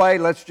think that way,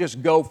 let's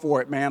just go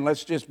for it, man.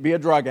 Let's just be a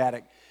drug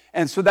addict.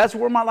 And so that's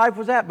where my life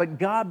was at. But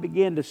God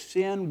began to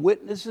send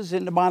witnesses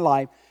into my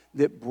life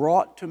that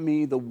brought to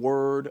me the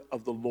word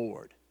of the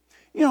Lord.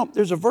 You know,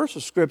 there's a verse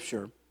of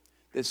Scripture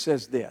that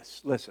says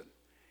this. Listen,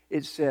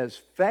 it says,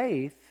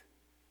 faith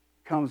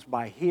comes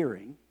by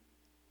hearing,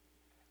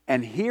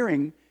 and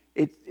hearing,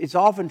 it's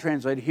often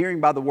translated hearing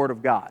by the word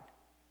of God.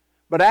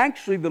 But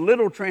actually, the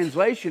literal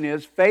translation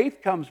is faith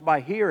comes by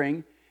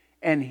hearing,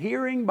 and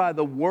hearing by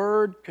the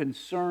word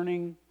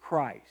concerning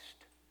Christ.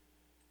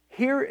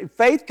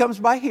 Faith comes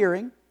by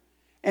hearing,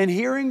 and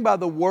hearing by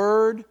the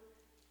word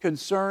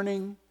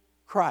concerning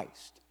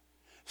Christ.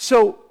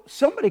 So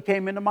somebody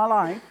came into my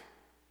life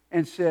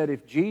and said,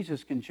 if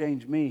Jesus can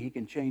change me, He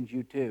can change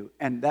you too.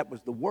 And that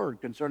was the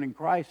word concerning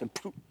Christ. And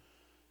poof,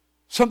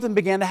 something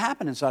began to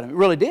happen inside of me. It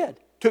really did.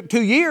 Took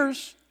 2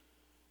 years,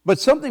 but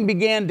something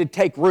began to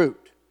take root.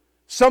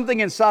 Something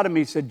inside of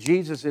me said,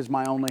 Jesus is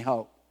my only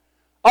hope.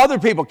 Other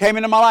people came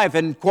into my life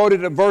and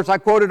quoted a verse I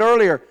quoted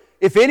earlier.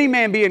 If any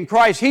man be in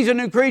Christ, he's a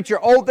new creature.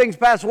 Old things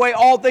pass away,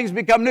 all things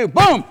become new.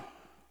 Boom!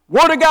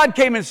 Word of God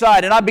came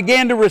inside, and I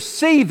began to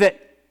receive it.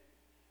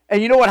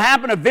 And you know what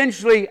happened?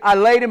 Eventually, I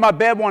laid in my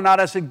bed one night.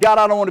 I said, God,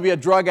 I don't want to be a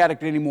drug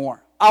addict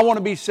anymore. I want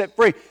to be set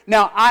free.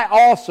 Now,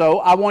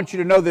 I want you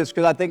to know this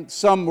because I think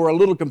some were a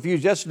little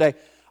confused yesterday.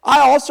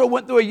 I also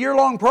went through a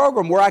year-long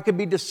program where I could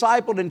be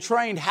discipled and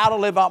trained how to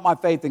live out my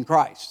faith in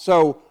Christ.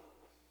 So,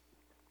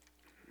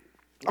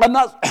 I'm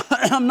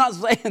not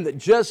saying that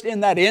just in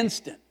that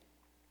instant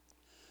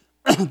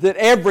that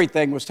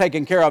everything was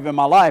taken care of in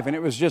my life and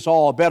it was just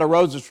all a bed of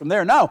roses from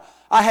there. No,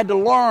 I had to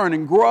learn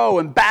and grow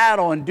and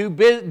battle and do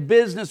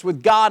business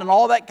with God and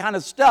all that kind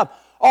of stuff.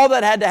 All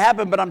that had to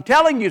happen. But I'm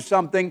telling you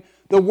something,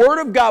 the Word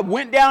of God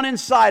went down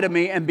inside of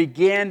me and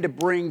began to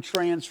bring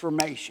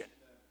transformation.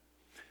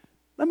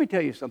 Let me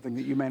tell you something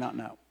that you may not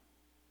know.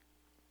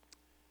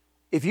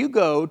 If you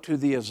go to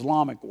the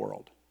Islamic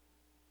world,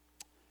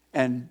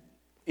 and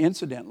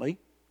incidentally,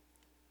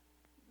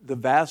 the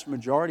vast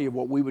majority of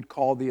what we would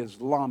call the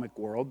Islamic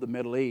world, the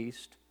Middle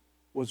East,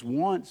 was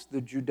once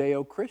the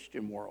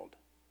Judeo-Christian world.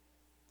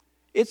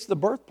 It's the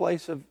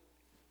birthplace of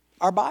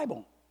our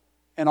Bible.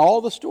 And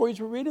all the stories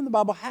we read in the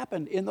Bible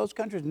happened in those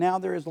countries. Now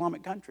they're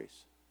Islamic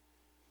countries.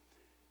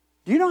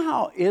 Do you know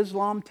how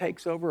Islam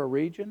takes over a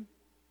region?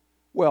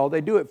 Well, they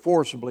do it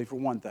forcibly, for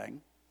one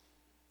thing.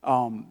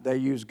 They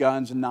use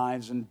guns and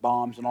knives and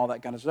bombs and all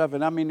that kind of stuff.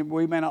 And I mean,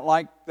 we may not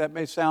like, that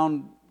may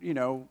sound,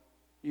 you're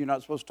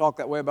not supposed to talk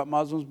that way about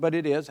Muslims, but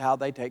it is how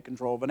they take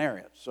control of an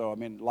area. So, I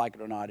mean, like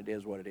it or not, it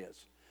is what it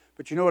is.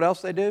 But you know what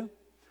else they do?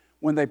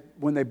 When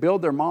they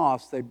build their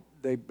mosques,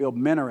 they build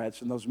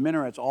minarets, and those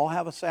minarets all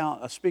have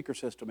a speaker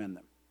system in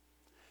them.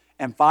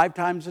 And 5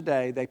 times a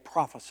day, they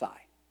prophesy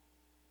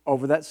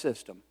over that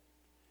system,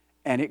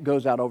 and it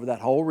goes out over that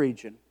whole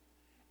region.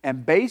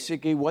 And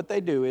basically what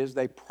they do is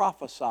they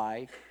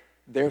prophesy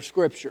their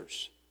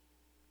scriptures.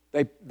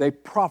 They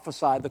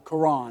prophesy the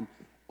Quran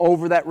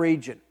over that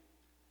region.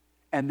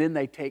 And then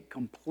they take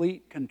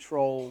complete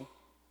control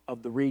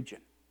of the region.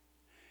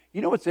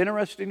 You know what's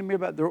interesting to me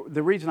about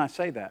the reason I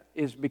say that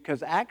is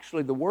because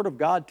actually the Word of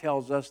God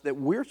tells us that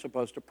we're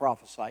supposed to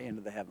prophesy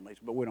into the heavenlies,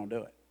 but we don't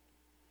do it.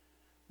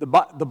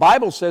 The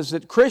Bible says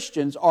that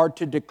Christians are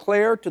to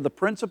declare to the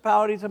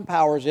principalities and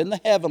powers in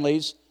the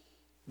heavenlies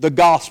the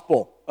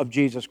gospel of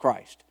Jesus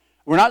Christ.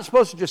 We're not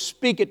supposed to just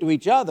speak it to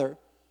each other.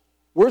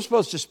 We're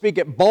supposed to speak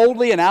it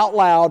boldly and out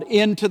loud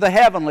into the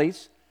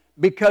heavenlies,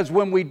 because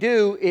when we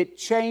do, it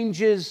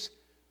changes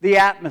the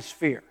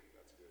atmosphere.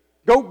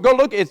 Go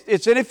look.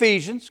 It's in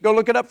Ephesians. Go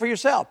look it up for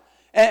yourself.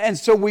 And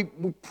so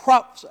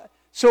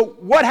so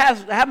what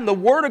has happened? The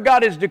Word of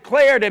God is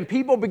declared, and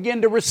people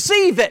begin to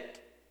receive it.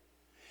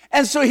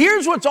 And so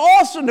here's what's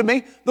awesome to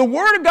me. The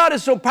Word of God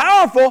is so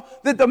powerful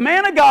that the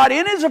man of God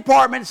in his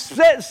apartment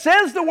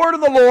says the word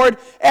of the Lord,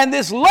 and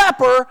this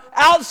leper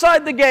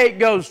outside the gate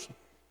goes,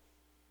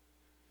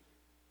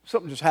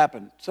 something just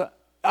happened. So,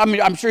 I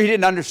mean, I'm sure he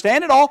didn't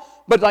understand it all,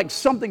 but like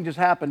something just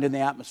happened in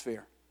the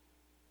atmosphere.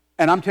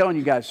 And I'm telling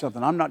you guys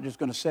something. I'm not just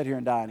going to sit here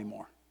and die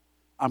anymore.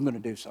 I'm going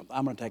to do something.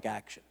 I'm going to take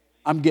action.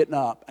 I'm getting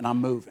up and I'm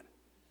moving.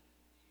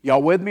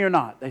 Y'all with me or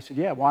not? They said,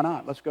 yeah, why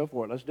not? Let's go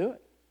for it. Let's do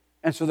it.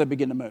 And so they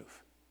begin to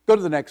move. Go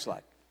to the next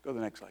slide. Go to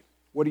the next slide.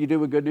 What do you do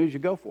with good news? You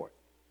go for it.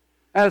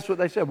 And that's what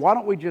they said. Why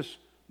don't we just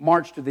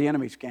march to the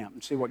enemy's camp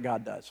and see what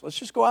God does? Let's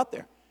just go out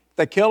there. If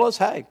they kill us,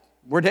 hey,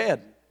 we're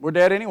dead. We're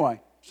dead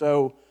anyway.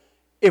 So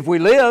if we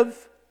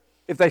live,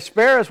 if they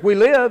spare us, we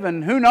live,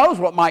 and who knows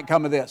what might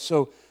come of this.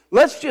 So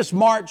let's just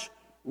march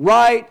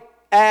right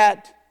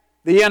at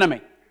the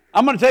enemy.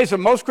 I'm going to tell you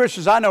something. Most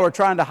Christians I know are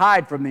trying to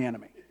hide from the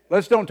enemy.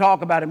 Let's don't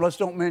talk about him. Let's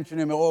don't mention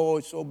him. Oh,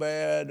 it's so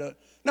bad.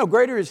 No,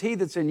 greater is he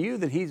that's in you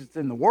than he that's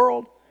in the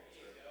world.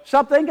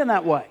 Stop thinking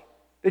that way.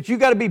 That you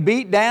got to be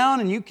beat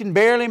down and you can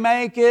barely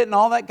make it and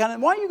all that kind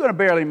of. Why are you going to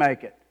barely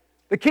make it?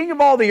 The King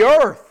of all the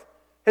earth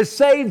has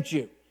saved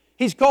you.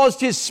 He's caused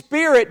His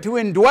Spirit to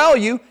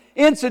indwell you.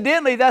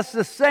 Incidentally, that's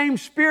the same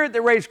Spirit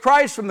that raised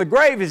Christ from the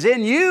grave is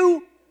in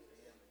you.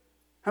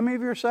 How many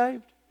of you are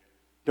saved?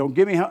 Don't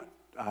give me,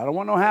 I don't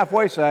want no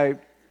halfway saved.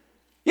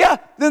 Yeah,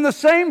 then the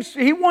same,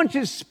 He wants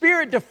His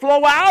Spirit to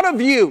flow out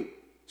of you.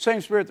 Same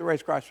Spirit that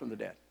raised Christ from the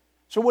dead.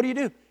 So what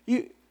do?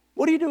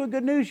 What do you do with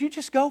good news? You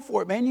just go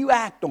for it, man. You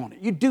act on it.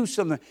 You do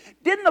something.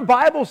 Didn't the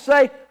Bible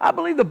say, I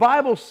believe the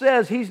Bible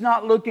says He's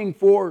not looking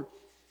for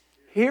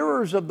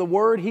hearers of the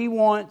Word. He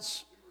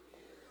wants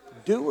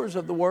doers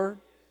of the Word.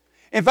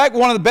 In fact,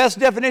 one of the best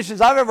definitions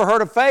I've ever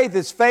heard of faith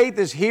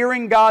is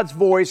hearing God's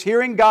voice,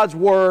 hearing God's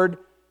Word,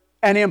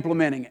 and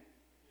implementing it.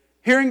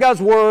 Hearing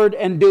God's Word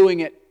and doing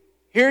it.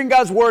 Hearing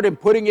God's Word and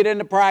putting it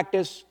into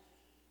practice.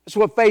 That's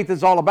what faith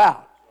is all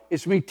about.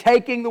 It's me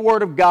taking the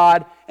Word of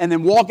God and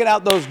then walking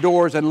out those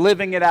doors and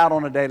living it out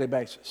on a daily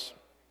basis.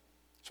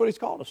 That's what He's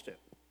called us to.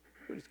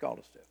 That's what He's called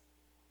us to.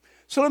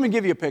 So let me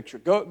give you a picture.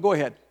 Go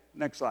ahead.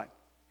 Next slide.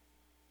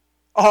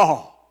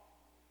 Oh,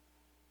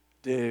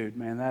 dude,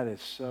 man, that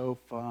is so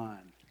fun.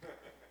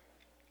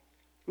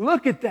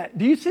 Look at that.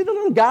 Do you see the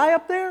little guy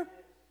up there?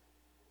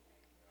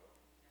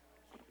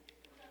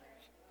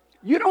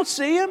 You don't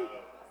see him?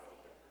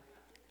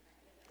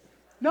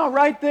 No,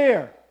 right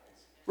there.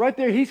 Right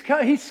there.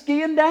 He's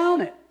skiing down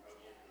it.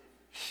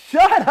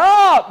 Shut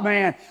up,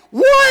 man.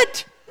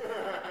 What?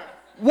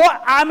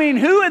 What? I mean,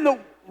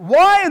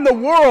 why in the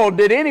world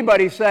did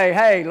anybody say,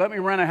 hey, let me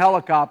rent a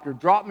helicopter,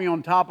 drop me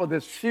on top of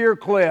this sheer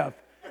cliff,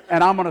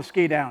 and I'm going to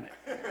ski down it?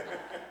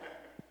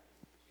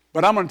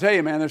 But I'm going to tell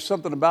you, man, there's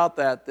something about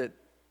that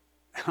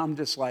I'm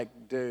just like,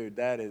 dude,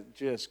 that is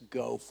just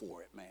go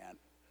for it, man.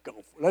 Go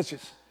for it.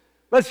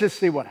 Let's just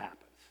see what happens.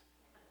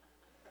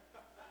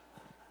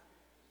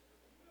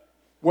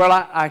 Well,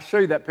 I show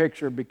you that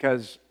picture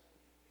because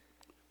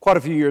quite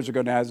a few years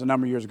ago now, as a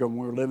number of years ago when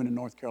we were living in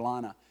North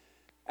Carolina,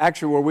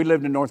 actually where we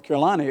lived in North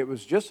Carolina, it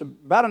was just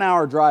about an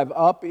hour drive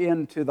up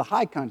into the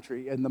high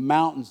country in the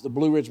mountains, the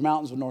Blue Ridge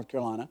Mountains of North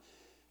Carolina.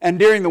 And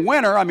during the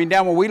winter, I mean,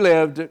 down where we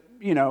lived,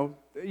 you know,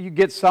 you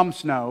get some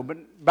snow, but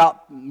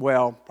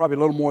probably a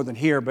little more than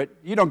here, but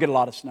you don't get a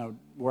lot of snow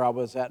where I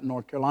was at in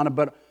North Carolina.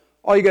 But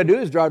all you got to do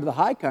is drive to the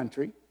high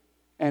country,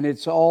 and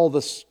it's all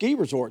the ski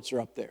resorts are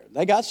up there.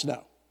 They got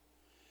snow.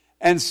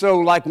 And so,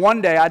 like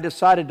one day, I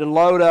decided to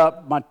load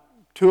up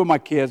two of my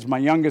kids, my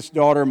youngest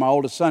daughter and my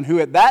oldest son, who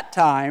at that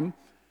time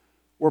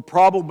were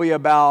probably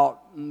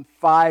about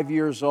 5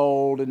 years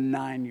old and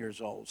 9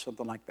 years old,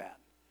 something like that.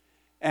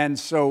 And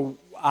so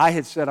I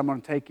had said, I'm going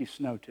to take you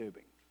snow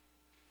tubing.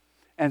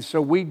 And so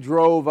we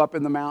drove up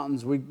in the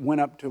mountains. We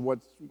went up to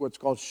what's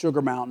called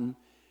Sugar Mountain,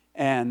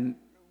 and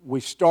we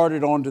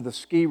started onto the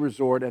ski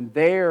resort. And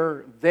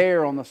there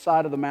on the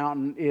side of the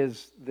mountain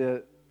is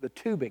the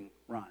tubing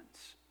runs.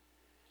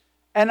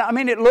 And I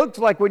mean, it looked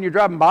like when you're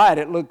driving by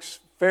it looks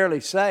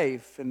fairly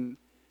safe. And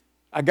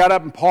I got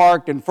up and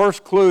parked, and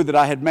first clue that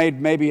I had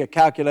made maybe a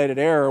calculated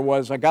error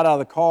was I got out of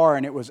the car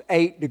and it was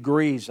 8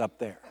 degrees up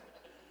there.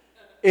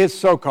 It's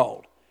so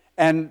cold.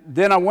 And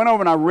then I went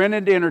over and I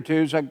rented inner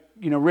tubes. I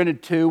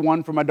rented two,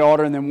 one for my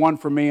daughter and then one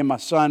for me, and my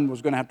son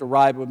was going to have to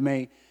ride with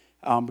me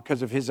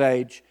because of his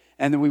age.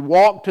 And then we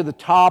walked to the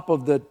top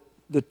of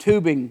the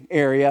tubing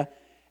area,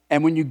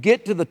 and when you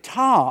get to the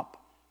top,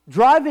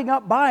 driving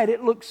up by it,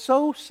 it looks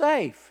so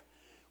safe.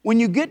 When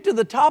you get to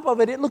the top of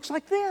it, it looks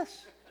like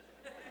this.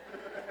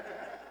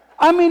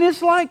 I mean,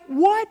 it's like,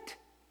 what?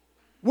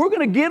 We're going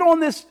to get on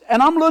this,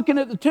 and I'm looking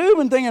at the tube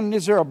and thinking,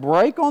 is there a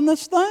brake on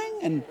this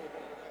thing?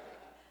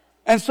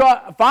 And so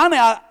finally,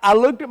 I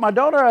looked at my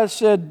daughter. I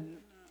said,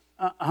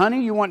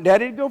 honey, you want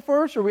Daddy to go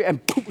first?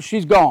 And poof,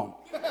 she's gone.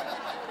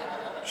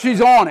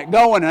 She's on it,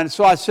 going. And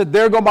so I said,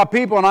 there go my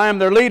people, and I am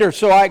their leader.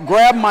 So I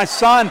grabbed my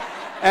son,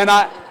 and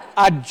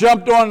I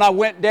jumped on, and I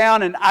went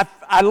down. And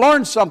I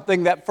learned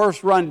something that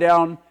first run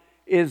down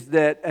is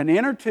that an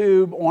inner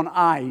tube on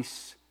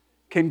ice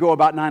can go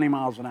about 90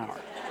 miles an hour.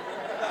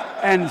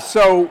 And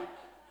so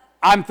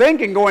I'm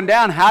thinking going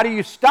down, how do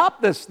you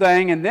stop this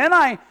thing? And then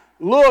I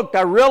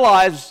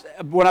realized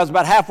when I was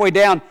about halfway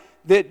down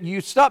that you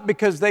stop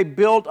because they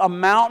built a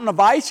mountain of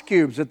ice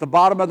cubes at the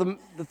bottom of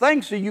the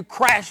thing, so you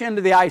crash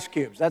into the ice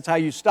cubes. That's how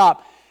you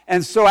stop.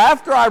 And so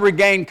after I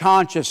regained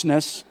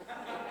consciousness,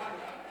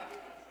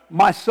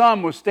 my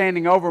son was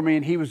standing over me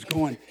and he was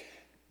going,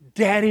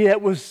 Daddy,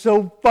 that was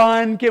so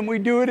fun. Can we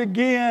do it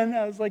again?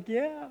 I was like,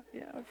 yeah,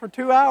 for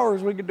 2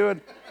 hours we could do it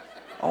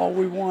all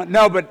we want.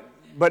 No,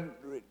 but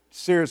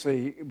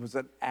seriously, it was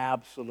an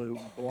absolute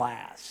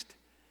blast.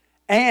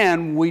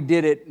 And we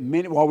did it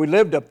while we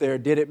lived up there,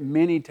 did it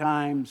many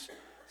times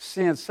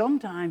since.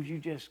 Sometimes you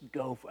just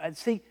go for it.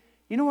 See,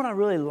 you know what I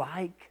really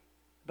like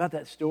about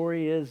that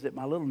story is that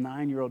my little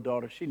 9-year-old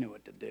daughter, she knew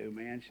what to do,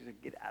 man. She said,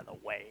 get out of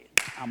the way.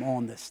 I'm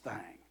on this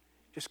thing.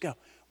 Just go.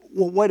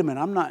 Well, wait a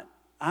minute.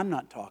 I'm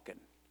not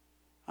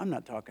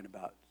talking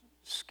about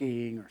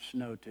skiing or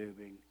snow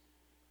tubing.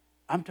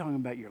 I'm talking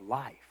about your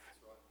life.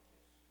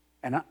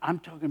 And I'm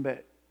talking about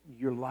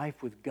your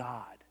life with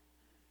God.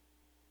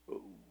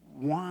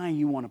 Why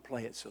you want to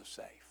play it so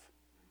safe?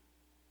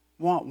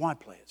 Why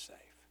play it safe?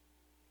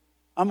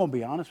 I'm going to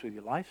be honest with you.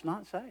 Life's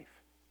not safe.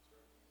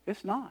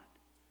 It's not.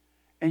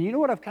 And you know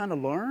what I've kind of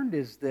learned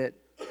is that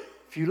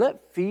if you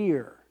let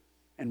fear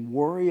and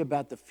worry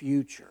about the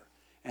future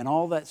and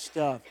all that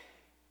stuff,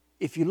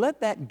 if you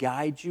let that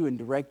guide you and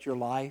direct your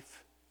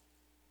life,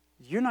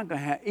 you're not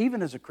going to have,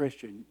 even as a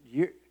Christian,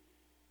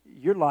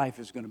 your life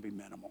is going to be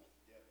minimal.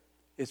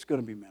 It's going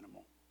to be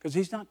minimal because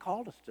He's not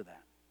called us to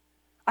that.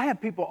 I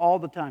have people all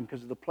the time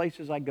because of the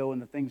places I go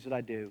and the things that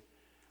I do.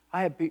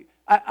 I'm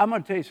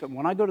going to tell you something.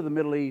 When I go to the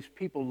Middle East,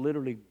 people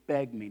literally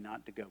beg me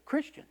not to go.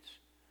 Christians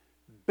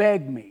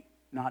beg me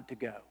not to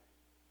go.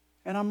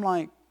 And I'm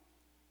like,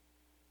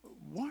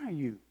 why are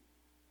you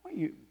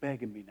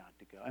begging me not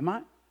to go?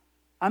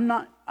 I'm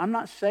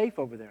not safe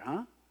over there,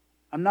 huh?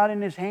 I'm not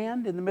in His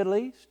hand in the Middle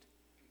East.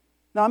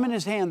 No, I'm in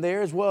His hand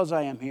there as well as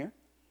I am here.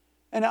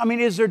 And I mean,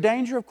 is there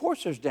danger? Of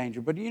course there's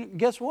danger. But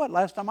guess what?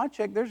 Last time I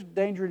checked, there's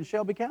danger in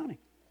Shelby County.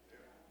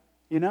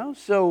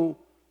 So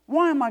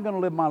why am I going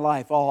to live my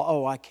life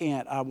I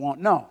can't, I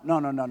won't. No.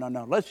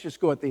 Let's just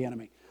go at the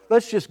enemy.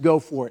 Let's just go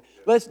for it.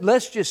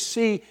 Let's just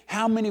see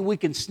how many we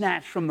can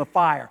snatch from the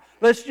fire.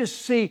 Let's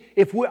just see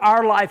if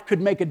our life could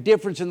make a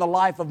difference in the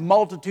life of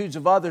multitudes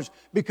of others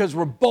because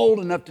we're bold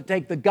enough to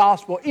take the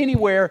gospel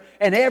anywhere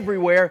and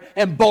everywhere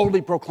and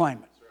boldly proclaim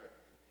it.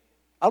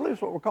 I believe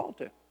it's what we're called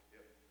to.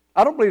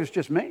 I don't believe it's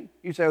just me.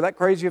 You say, well, that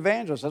crazy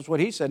evangelist, that's what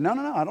he said. No,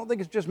 I don't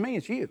think it's just me,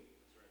 it's you.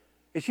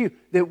 It's you.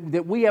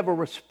 That we have a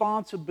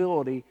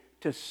responsibility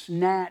to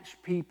snatch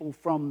people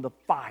from the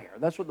fire.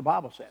 That's what the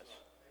Bible says.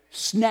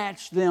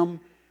 Snatch them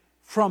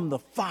from the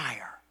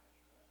fire.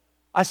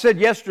 I said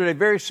yesterday,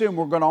 very soon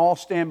we're going to all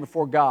stand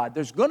before God.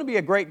 There's going to be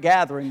a great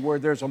gathering where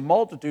there's a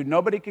multitude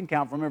nobody can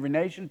count from every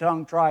nation,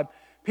 tongue, tribe,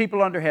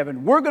 people under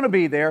heaven. We're going to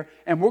be there,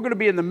 and we're going to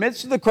be in the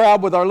midst of the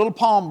crowd with our little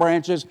palm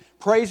branches,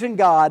 praising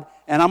God.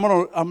 And I'm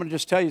going to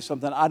just tell you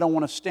something. I don't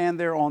want to stand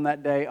there on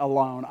that day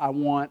alone. I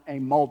want a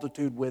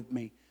multitude with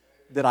me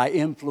that I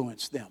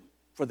influence them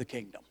for the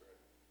kingdom.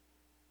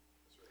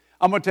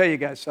 I'm going to tell you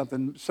guys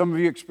something. Some of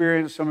you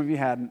experienced, some of you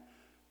hadn't.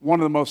 One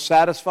of the most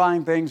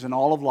satisfying things in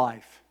all of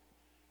life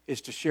is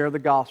to share the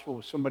gospel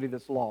with somebody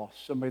that's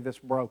lost, somebody that's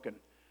broken,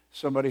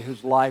 somebody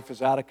whose life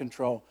is out of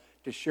control,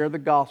 to share the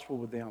gospel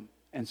with them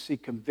and see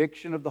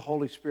conviction of the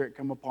Holy Spirit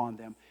come upon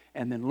them,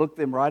 and then look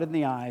them right in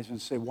the eyes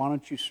and say, why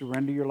don't you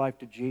surrender your life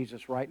to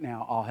Jesus right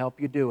now? I'll help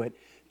you do it.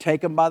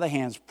 Take them by the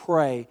hands,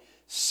 pray,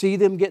 see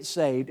them get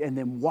saved, and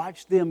then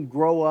watch them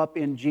grow up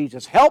in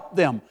Jesus. Help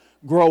them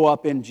grow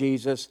up in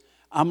Jesus.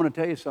 I'm going to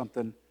tell you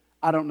something.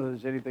 I don't know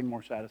there's anything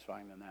more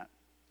satisfying than that.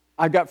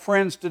 I've got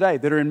friends today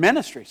that are in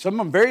ministry. Some of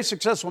them very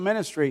successful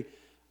ministry.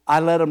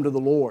 I led them to the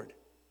Lord,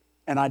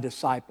 and I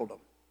discipled them.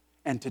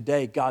 And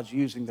today, God's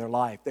using their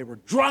life. They were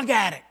drug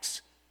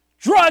addicts.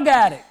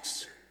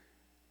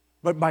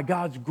 But by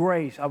God's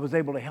grace, I was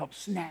able to help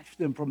snatch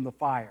them from the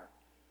fire.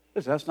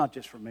 Listen, that's not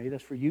just for me.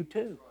 That's for you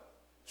too.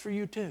 It's for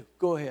you too.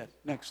 Go ahead.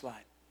 Next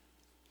slide.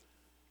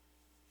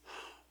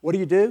 What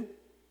do?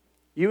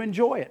 You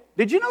enjoy it.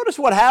 Did you notice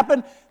what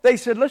happened? They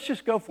said, let's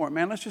just go for it,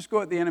 man. Let's just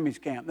go at the enemy's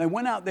camp. They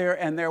went out there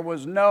and there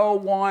was no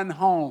one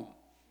home.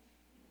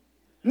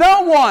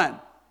 No one.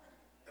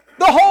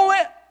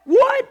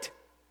 What?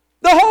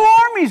 The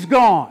whole army's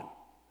gone.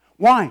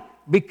 Why?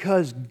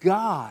 Because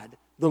God,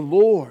 the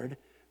Lord,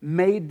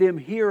 made them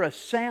hear a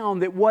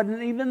sound that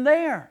wasn't even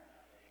there.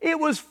 It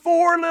was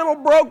 4 little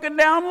broken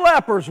down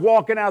lepers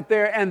walking out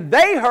there, and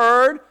they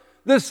heard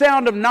the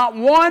sound of not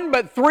one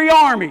but 3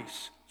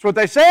 armies. That's what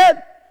they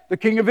said. The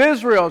king of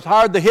Israel has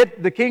hired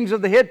the kings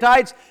of the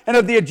Hittites and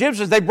of the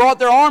Egyptians. They brought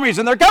their armies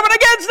and they're coming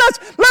against us.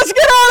 Let's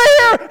get out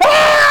of here.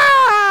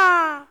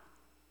 Ah!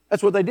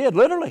 That's what they did,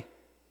 literally.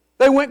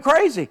 They went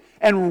crazy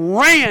and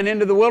ran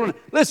into the wilderness.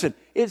 Listen,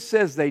 it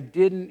says they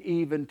didn't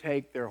even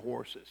take their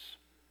horses.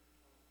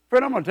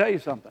 Friend, I'm going to tell you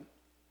something.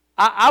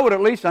 I would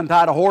at least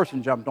untied a horse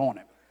and jumped on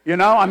him. You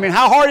know, I mean,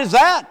 how hard is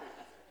that?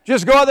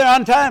 Just go out there,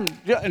 untie him,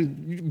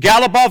 and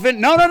gallop off in.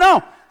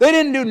 No. They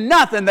didn't do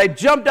nothing. They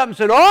jumped up and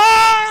said,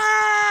 oh!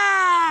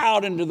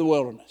 Out into the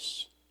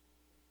wilderness.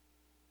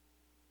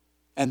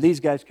 And these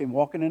guys came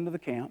walking into the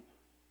camp.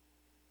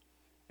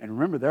 And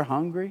remember, they're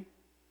hungry.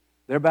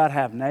 They're about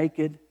half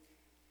naked.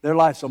 Their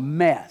life's a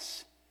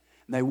mess.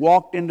 And they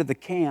walked into the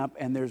camp,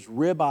 and there's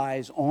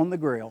ribeyes on the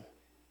grill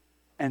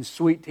and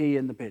sweet tea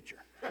in the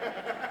pitcher.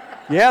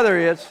 Yeah, there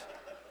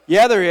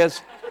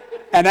is.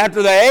 And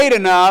after they ate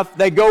enough,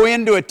 they go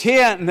into a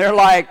tent, and they're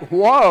like,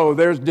 whoa,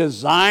 there's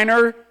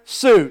designer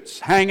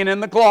suits hanging in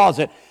the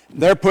closet.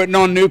 They're putting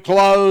on new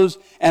clothes,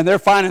 and they're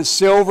finding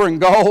silver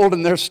and gold,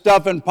 and they're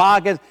stuffing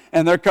pockets,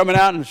 and they're coming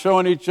out and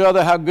showing each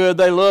other how good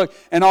they look,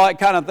 and all that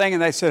kind of thing.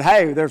 And they said,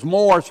 hey, there's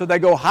more. So they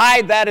go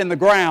hide that in the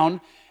ground,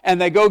 and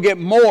they go get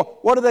more.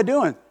 What are they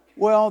doing?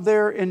 Well,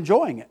 they're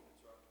enjoying it.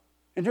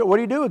 What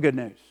do you do with good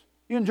news?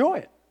 You enjoy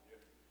it.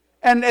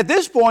 And at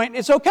this point,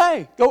 it's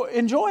okay. Go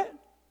enjoy it.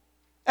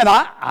 And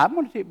I'm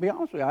going to be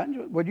honest with you. I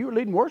enjoy it. When you were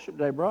leading worship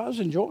today, bro, I was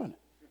enjoying it.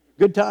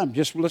 Good time.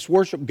 Just let's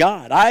worship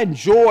God. I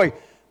enjoy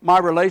my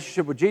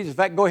relationship with Jesus. In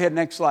fact, go ahead,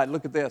 next slide.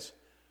 Look at this.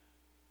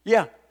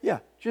 Yeah.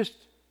 Just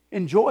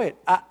enjoy it.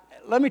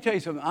 Let me tell you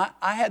something.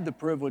 I had the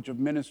privilege of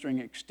ministering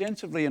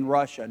extensively in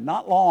Russia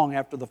not long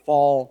after the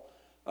fall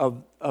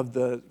of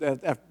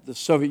after the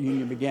Soviet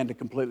Union began to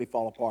completely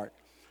fall apart.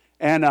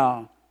 And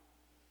I'm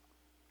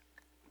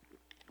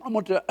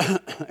going to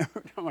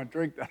every time I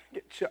drink that, I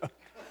get choked.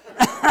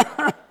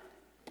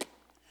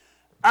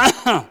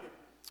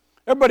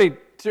 Everybody,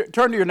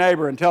 turn to your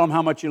neighbor and tell them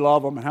how much you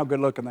love them and how good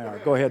looking they are.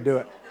 Go ahead, do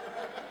it.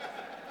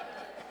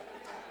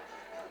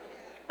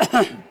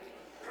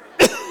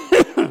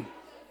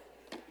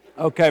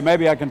 Okay,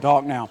 maybe I can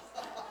talk now.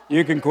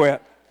 You can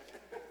quit.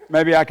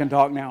 Maybe I can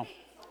talk now.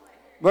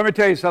 Let me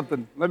tell you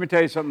something.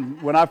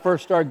 When I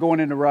first started going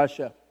into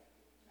Russia,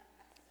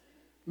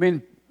 I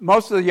mean,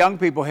 most of the young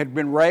people had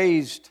been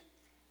raised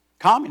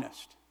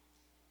communist,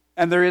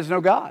 and there is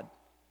no God.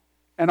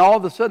 And all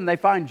of a sudden, they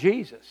find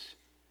Jesus.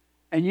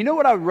 And you know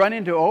what I would run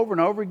into over and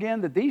over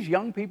again? That these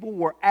young people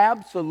were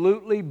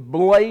absolutely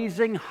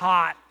blazing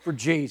hot for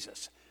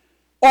Jesus.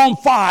 On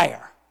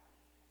fire.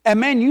 And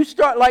man, you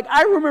start, like,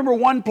 I remember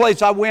one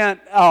place I went,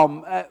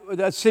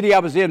 a city I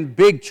was in,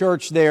 big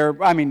church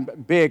there. I mean,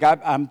 big.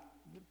 I'm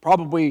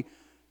probably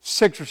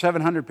 600 or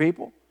 700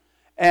 people.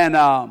 And,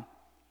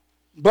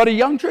 but a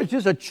young church,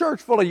 just a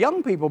church full of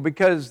young people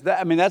because,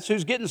 that's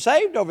who's getting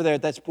saved over there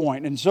at that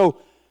point. And so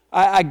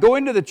I go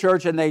into the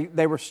church, and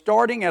they were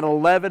starting at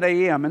 11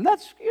 a.m., and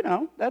that's,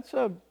 that's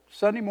a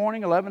Sunday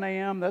morning, 11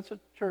 a.m., that's a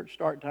church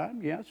start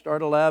time. Yeah,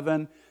 start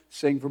 11,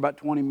 sing for about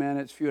 20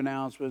 minutes, a few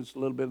announcements, a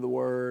little bit of the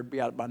word, be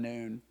out by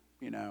noon,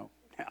 No.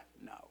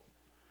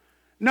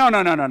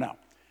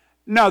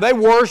 No, they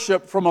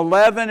worship from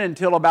 11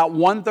 until about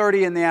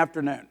 1:30 in the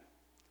afternoon.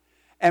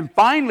 And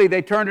finally,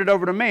 they turned it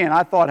over to me, and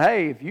I thought,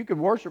 hey, if you could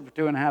worship for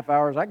 2.5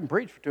 hours, I can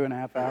preach for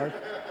 2.5 hours.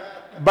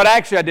 But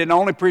actually, I didn't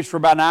only preach for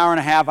about an hour and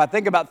a half. I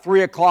think about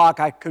 3 o'clock,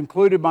 I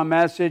concluded my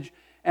message,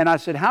 and I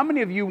said, how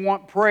many of you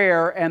want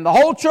prayer? And the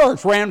whole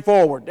church ran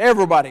forward.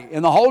 Everybody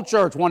in the whole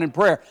church wanted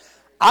prayer.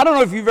 I don't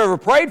know if you've ever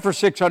prayed for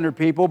 600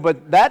 people,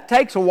 but that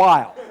takes a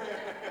while.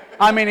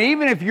 I mean,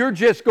 even if you're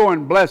just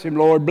going, bless him,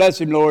 Lord, bless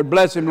him, Lord,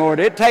 bless him, Lord,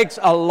 it takes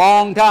a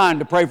long time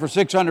to pray for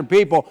 600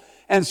 people.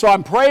 And so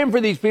I'm praying for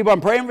these people.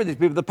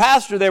 The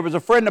pastor there was a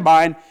friend of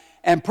mine,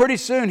 and pretty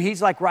soon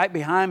he's like right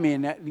behind me,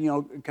 and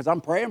because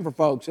I'm praying for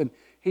folks, and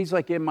he's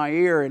like in my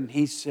ear, and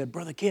he said,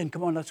 Brother Ken,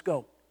 come on, let's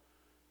go.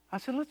 I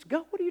said, let's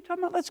go? What are you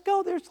talking about? Let's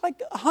go. There's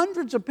like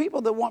hundreds of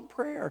people that want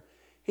prayer.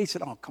 He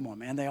said, oh, come on,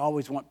 man, they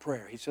always want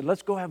prayer. He said,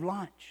 let's go have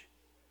lunch.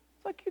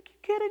 It's like, you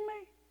kidding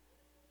me?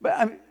 But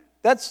I mean,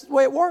 that's the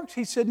way it works.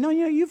 He said, no,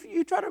 you'll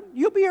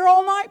be here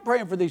all night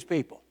praying for these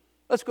people.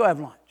 Let's go have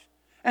lunch.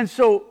 And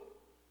so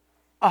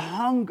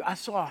I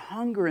saw a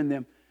hunger in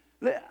them.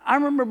 I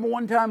remember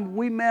one time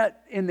we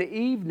met in the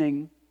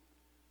evening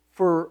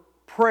for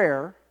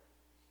prayer.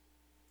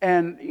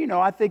 And,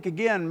 I think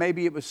again,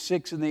 maybe it was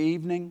 6 in the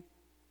evening.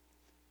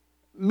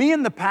 Me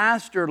and the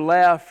pastor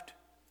left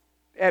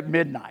at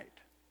midnight.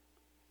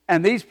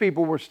 And these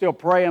people were still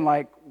praying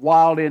like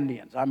wild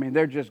Indians. I mean,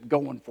 they're just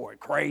going for it,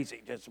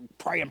 crazy, just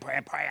praying.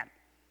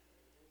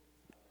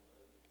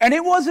 And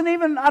it wasn't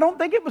even, I don't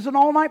think it was an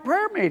all-night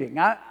prayer meeting.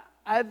 I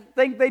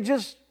think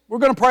we're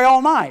going to pray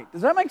all night.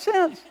 Does that make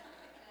sense?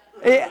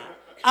 It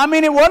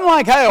wasn't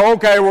like, hey,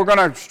 okay, we're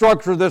going to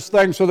structure this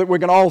thing so that we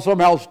can all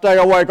somehow stay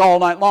awake all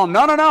night long.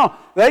 No.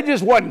 They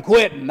just wasn't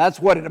quitting. That's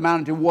what it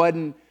amounted to,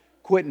 wasn't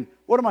quitting.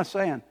 What am I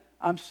saying?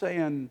 I'm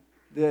saying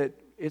that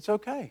it's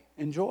okay.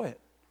 Enjoy it.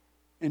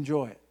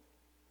 Enjoy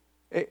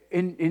it.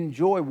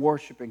 Enjoy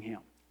worshiping Him.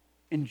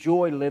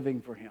 Enjoy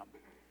living for Him.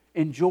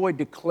 Enjoy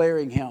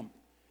declaring Him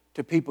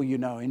to people you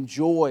know.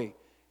 Enjoy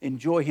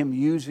Him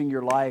using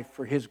your life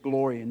for His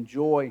glory.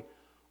 Enjoy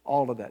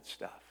all of that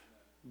stuff.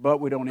 But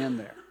we don't end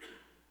there.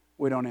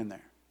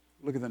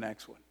 Look at the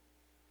next one.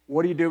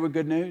 What do you do with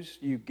good news?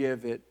 You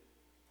give it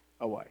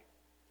away.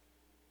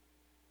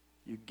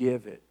 You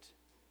give it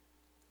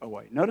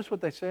away. Notice what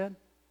they said?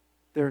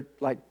 They're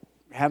like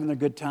having a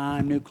good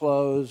time, new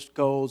clothes,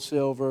 gold,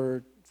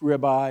 silver,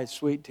 ribeye,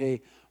 sweet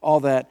tea, all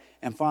that.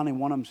 And finally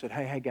one of them said,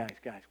 hey, guys,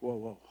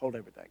 whoa, hold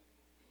everything.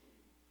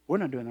 We're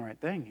not doing the right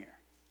thing here.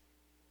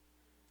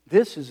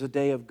 This is a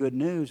day of good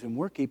news, and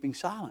we're keeping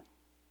silent.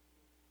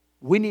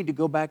 We need to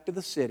go back to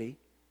the city,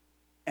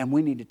 and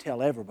we need to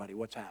tell everybody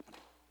what's happening.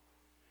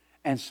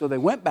 And so they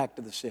went back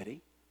to the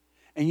city,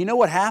 and you know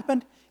what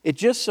happened? It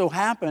just so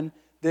happened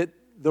that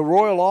the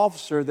royal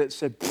officer that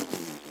said,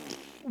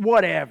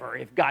 whatever,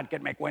 if God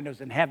could make windows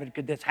in heaven,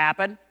 could this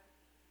happen?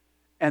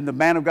 And the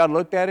man of God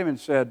looked at him and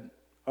said,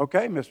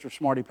 okay, Mr.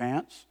 Smarty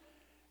Pants,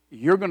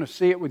 you're going to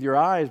see it with your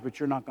eyes, but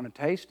you're not going to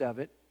taste of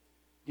it.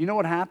 Do you know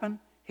what happened?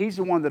 He's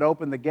the one that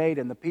opened the gate,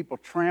 and the people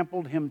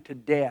trampled him to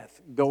death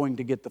going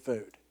to get the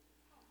food.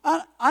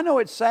 I know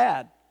it's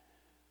sad,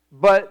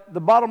 but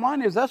the bottom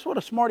line is that's what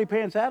a smarty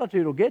pants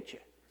attitude will get you.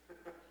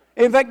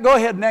 In fact, go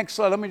ahead, next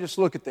slide. Let me just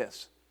look at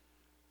this.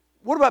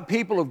 What about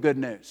people of good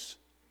news?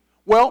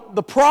 Well,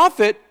 the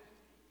prophet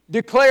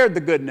declared the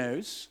good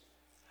news.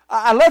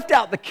 I left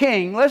out the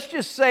king. Let's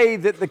just say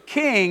that the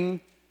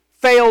king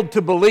failed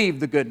to believe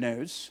the good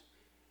news.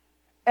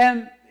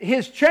 And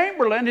his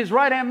chamberlain, his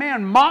right-hand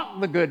man,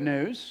 mocked the good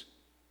news.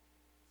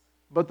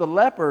 But the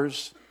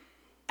lepers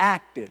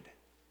acted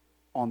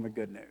on the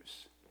good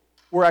news.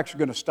 We're actually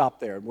going to stop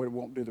there. We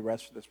won't do the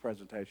rest of this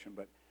presentation.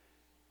 But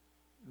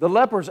the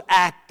lepers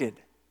acted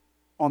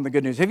on the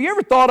good news. Have you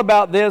ever thought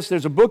about this?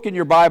 There's a book in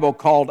your Bible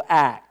called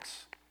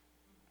Acts.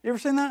 You ever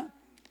seen that?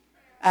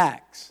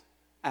 Acts.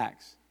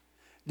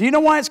 Do you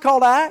know why it's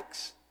called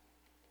Acts?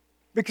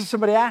 Because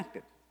somebody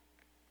acted.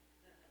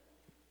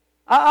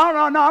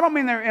 I don't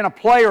mean they're in a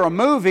play or a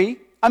movie.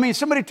 I mean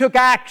somebody took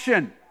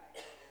action.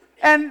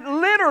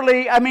 And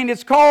literally,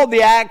 it's called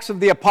the Acts of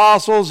the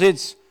Apostles.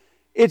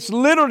 It's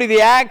literally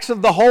the acts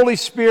of the Holy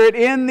Spirit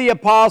in the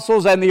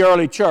apostles and the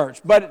early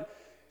church. But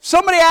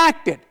somebody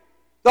acted.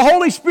 The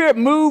Holy Spirit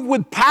moved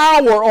with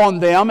power on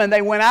them, and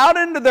they went out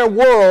into their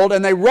world,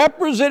 and they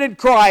represented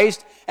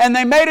Christ, and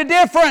they made a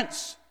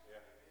difference.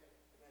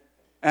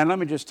 And let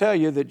me just tell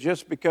you that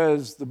just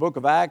because the book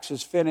of Acts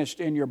is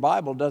finished in your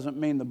Bible doesn't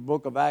mean the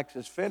book of Acts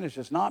is finished.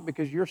 It's not,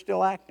 because you're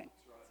still acting.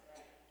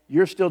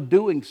 You're still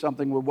doing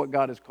something with what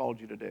God has called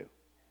you to do.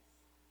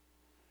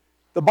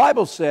 The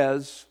Bible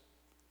says,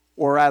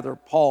 or rather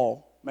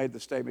Paul made the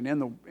statement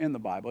in the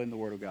Bible, in the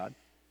Word of God,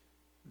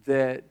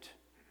 that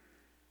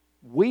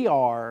we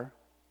are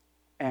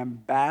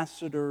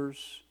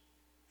ambassadors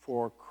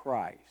for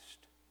Christ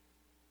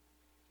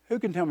Who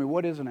can tell me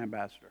what is an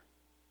ambassador?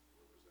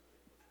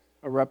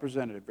 A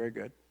representative. Very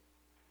good.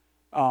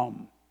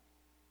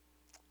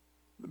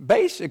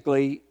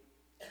 Basically,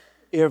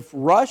 if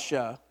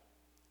Russia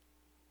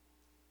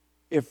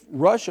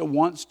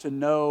wants to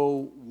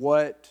know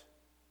what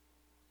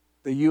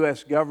the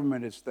U.S.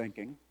 government is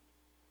thinking,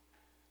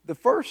 the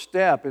first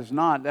step is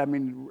not,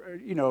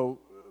 Vladimir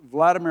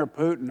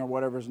Putin or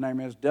whatever his name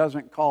is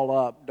doesn't call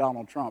up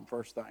Donald Trump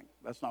first thing.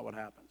 That's not what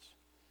happens.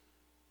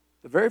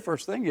 The very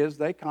first thing is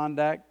they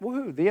contact,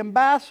 the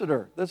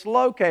ambassador that's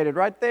located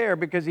right there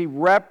because he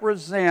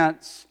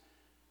represents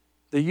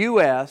the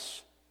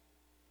U.S.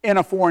 in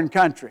a foreign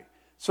country.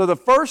 So the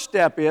first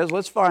step is,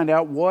 let's find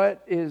out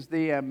what is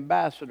the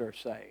ambassador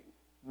saying.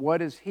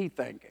 What is he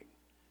thinking?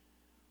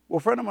 Well,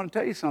 friend, I'm going to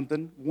tell you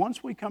something.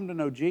 Once we come to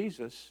know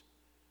Jesus,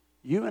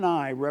 you and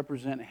I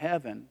represent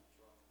heaven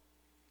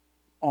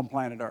on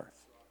planet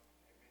Earth.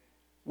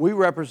 We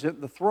represent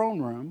the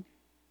throne room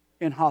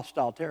in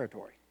hostile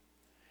territory.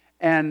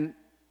 And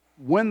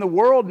when the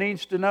world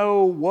needs to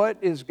know what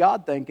is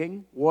God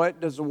thinking, what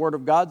does the Word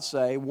of God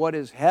say, what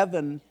is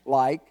heaven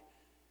like,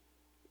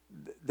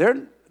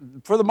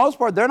 for the most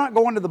part, they're not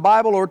going to the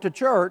Bible or to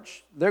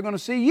church. They're going to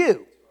see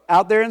you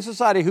out there in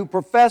society who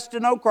profess to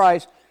know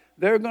Christ.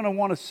 They're going to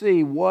want to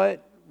see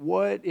what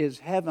is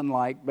heaven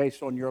like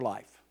based on your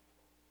life.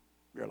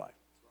 Your life.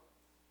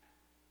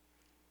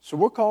 So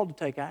we're called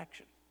to take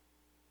action.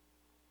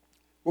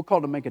 We're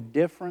called to make a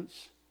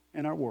difference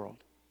in our world.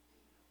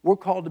 We're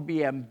called to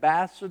be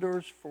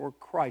ambassadors for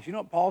Christ. You know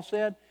what Paul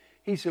said?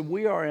 He said,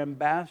 we are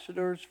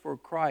ambassadors for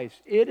Christ.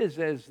 It is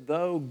as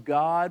though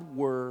God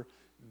were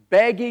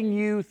begging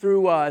you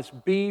through us,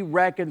 be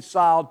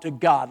reconciled to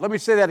God. Let me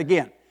say that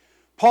again.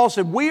 Paul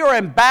said, we are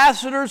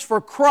ambassadors for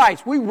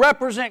Christ. We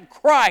represent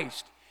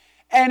Christ.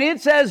 And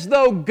it's as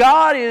though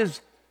God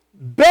is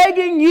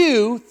begging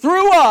you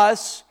through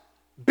us,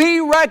 be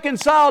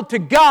reconciled to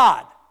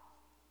God.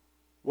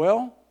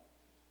 Well,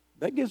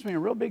 that gives me a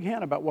real big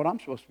hint about what I'm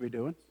supposed to be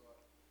doing.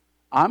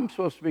 I'm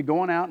supposed to be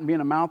going out and being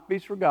a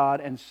mouthpiece for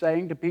God and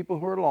saying to people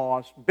who are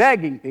lost,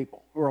 begging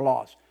people who are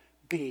lost,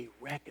 be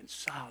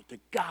reconciled to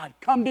God.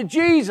 Come to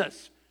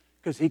Jesus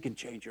because He can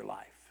change your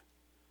life.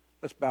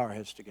 Let's bow our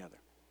heads together.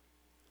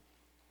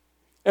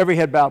 Every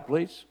head bowed,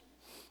 please.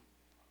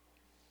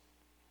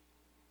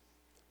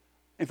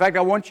 In fact,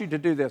 I want you to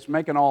do this.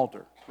 Make an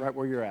altar right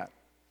where you're at.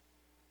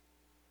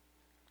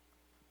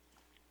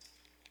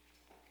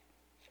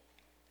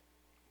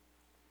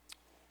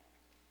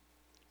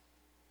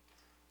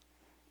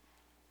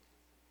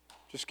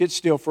 Just get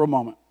still for a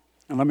moment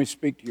and let me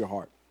speak to your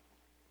heart.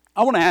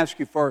 I want to ask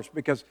you first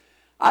because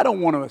I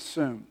don't want to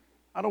assume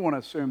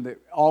that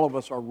all of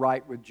us are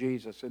right with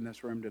Jesus in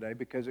this room today,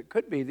 because it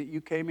could be that you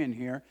came in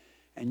here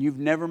and you've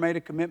never made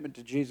a commitment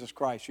to Jesus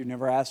Christ. You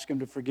never asked Him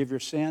to forgive your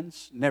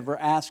sins, never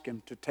asked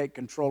Him to take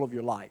control of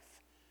your life.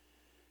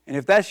 And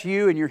if that's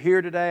you and you're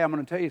here today, I'm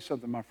going to tell you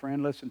something, my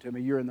friend. Listen to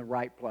me. You're in the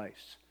right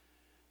place.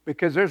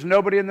 Because there's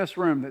nobody in this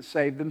room that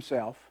saved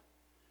themselves.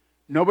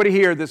 Nobody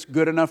here that's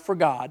good enough for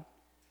God.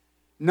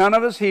 None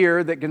of us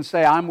here that can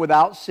say, I'm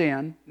without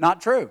sin.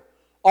 Not true.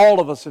 All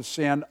of us have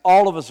sinned.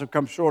 All of us have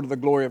come short of the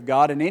glory of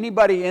God. And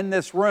anybody in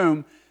this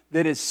room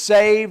that is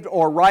saved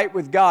or right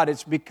with God,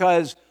 it's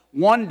because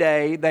one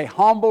day they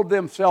humbled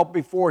themselves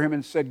before Him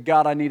and said,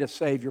 God, I need a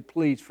Savior.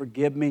 Please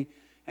forgive me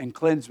and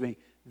cleanse me.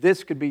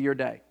 This could be your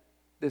day.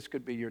 This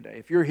could be your day.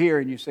 If you're here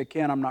and you say,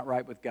 Ken, I'm not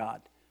right with God.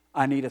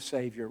 I need a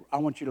Savior. I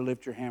want you to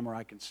lift your hand where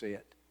I can see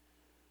it.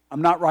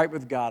 I'm not right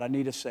with God. I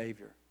need a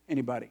Savior.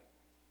 Anybody?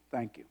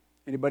 Thank you.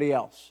 Anybody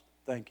else?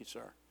 Thank you,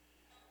 sir.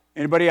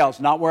 Anybody else?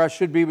 Not where I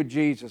should be with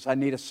Jesus. I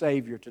need a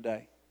Savior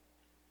today.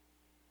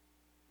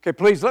 Okay,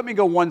 please let me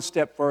go one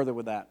step further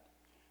with that.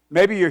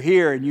 Maybe you're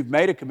here and you've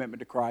made a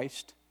commitment to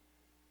Christ,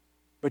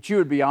 but you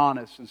would be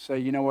honest and say,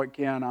 you know what,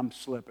 Ken, I'm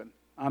slipping.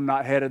 I'm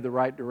not headed the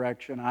right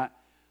direction.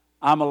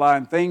 I'm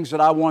allowing things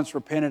that I once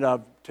repented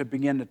of to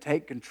begin to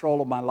take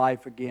control of my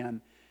life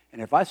again.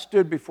 And if I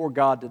stood before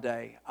God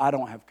today, I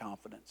don't have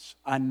confidence.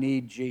 I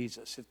need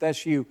Jesus. If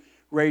that's you,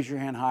 raise your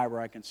hand high where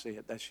I can see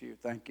it. That's you.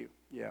 Thank you.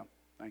 Yeah,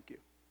 thank you.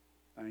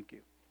 Thank you.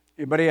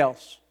 Anybody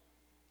else?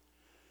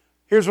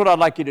 Here's what I'd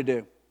like you to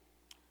do.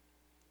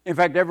 In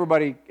fact,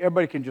 everybody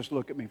can just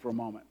look at me for a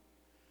moment.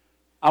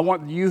 I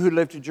want you who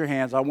lifted your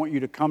hands, I want you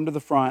to come to the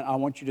front. I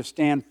want you to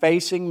stand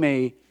facing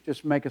me.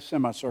 Just make a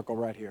semicircle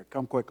right here.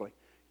 Come quickly.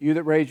 You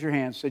that raised your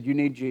hand said you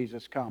need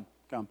Jesus. Come.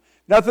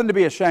 Nothing to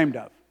be ashamed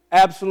of.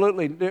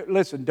 Absolutely.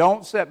 Listen,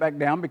 don't sit back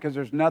down because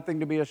there's nothing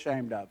to be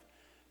ashamed of.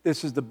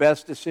 This is the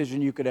best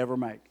decision you could ever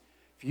make.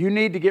 If you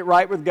need to get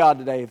right with God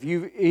today, if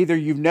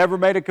you've never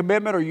made a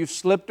commitment or you've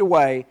slipped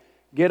away,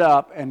 get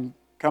up and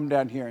come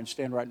down here and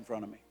stand right in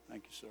front of me.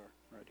 Thank you, sir.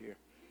 Right here.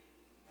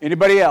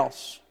 Anybody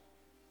else?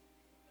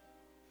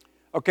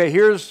 Okay,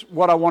 here's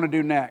what I want to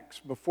do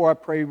next before I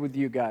pray with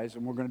you guys,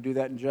 and we're going to do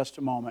that in just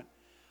a moment.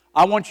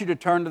 I want you to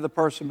turn to the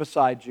person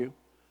beside you.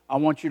 I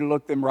want you to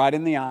look them right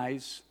in the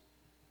eyes,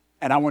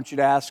 and I want you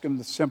to ask them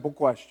the simple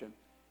question.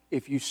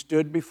 If you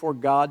stood before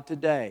God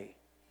today,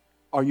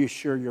 are you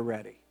sure you're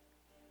ready?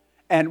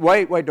 And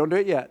wait, don't do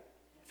it yet.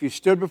 If you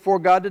stood before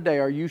God today,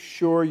 are you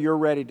sure you're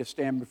ready to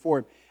stand before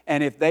Him?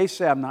 And if they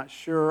say, I'm not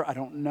sure, I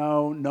don't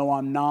know, no,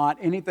 I'm not,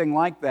 anything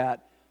like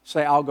that,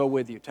 say, I'll go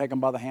with you. Take them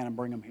by the hand and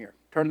bring them here.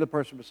 Turn to the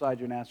person beside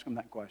you and ask them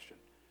that question.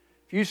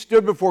 If you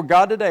stood before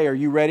God today, are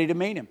you ready to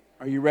meet Him?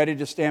 Are you ready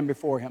to stand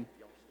before Him?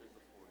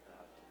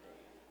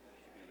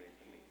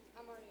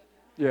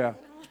 Yeah,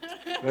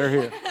 they're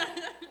here.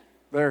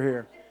 They're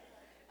here.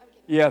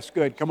 Yes,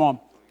 good. Come on.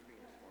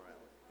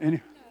 No,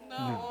 I'm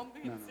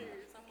being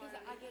serious. I'm like,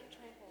 I get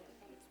trampled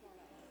if I'm smart.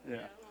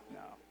 Yeah, no.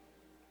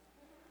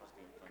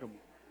 Come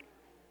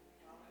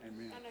on.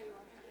 Amen. I know you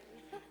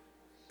are.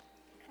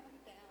 Calm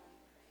down.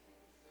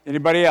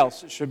 Anybody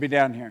else? It should be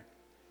down here.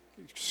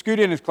 Scoot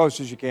in as close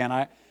as you can.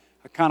 I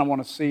kind of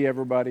want to see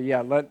everybody.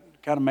 Yeah,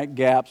 kind of make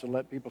gaps and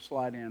let people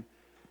slide in.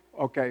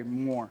 Okay,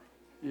 more.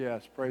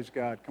 Yes, praise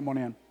God. Come on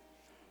in.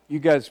 You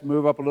guys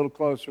move up a little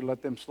closer.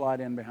 Let them slide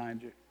in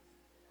behind you.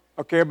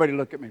 Okay, everybody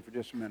look at me for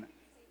just a minute.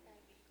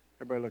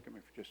 Everybody look at me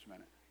for just a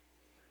minute.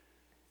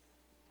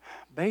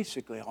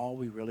 Basically, all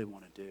we really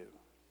want to do,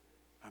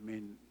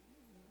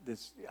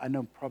 I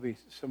know probably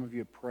some of you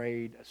have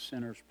prayed a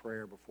sinner's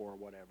prayer before or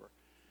whatever.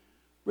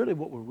 Really,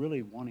 what we're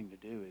really wanting to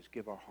do is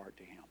give our heart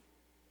to Him.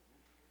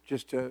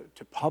 Just to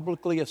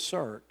publicly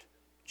assert,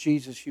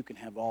 Jesus, you can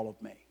have all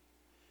of me.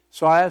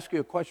 So I ask you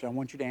a question. I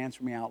want you to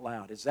answer me out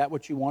loud. Is that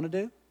what you want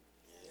to do?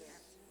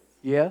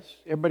 Yes?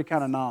 Everybody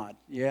kind of nod.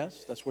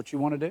 Yes, that's what you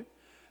want to do?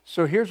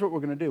 So here's what we're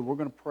going to do. We're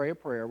going to pray a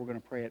prayer. We're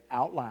going to pray it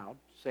out loud.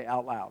 Say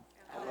out loud.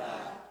 Out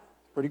loud.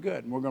 Pretty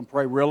good. And we're going to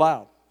pray real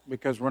loud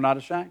because we're not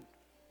ashamed.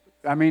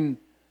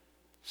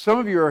 Some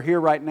of you are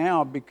here right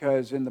now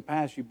because in the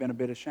past you've been a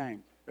bit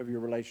ashamed of your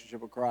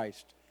relationship with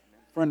Christ.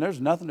 Friend, there's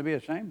nothing to be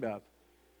ashamed of.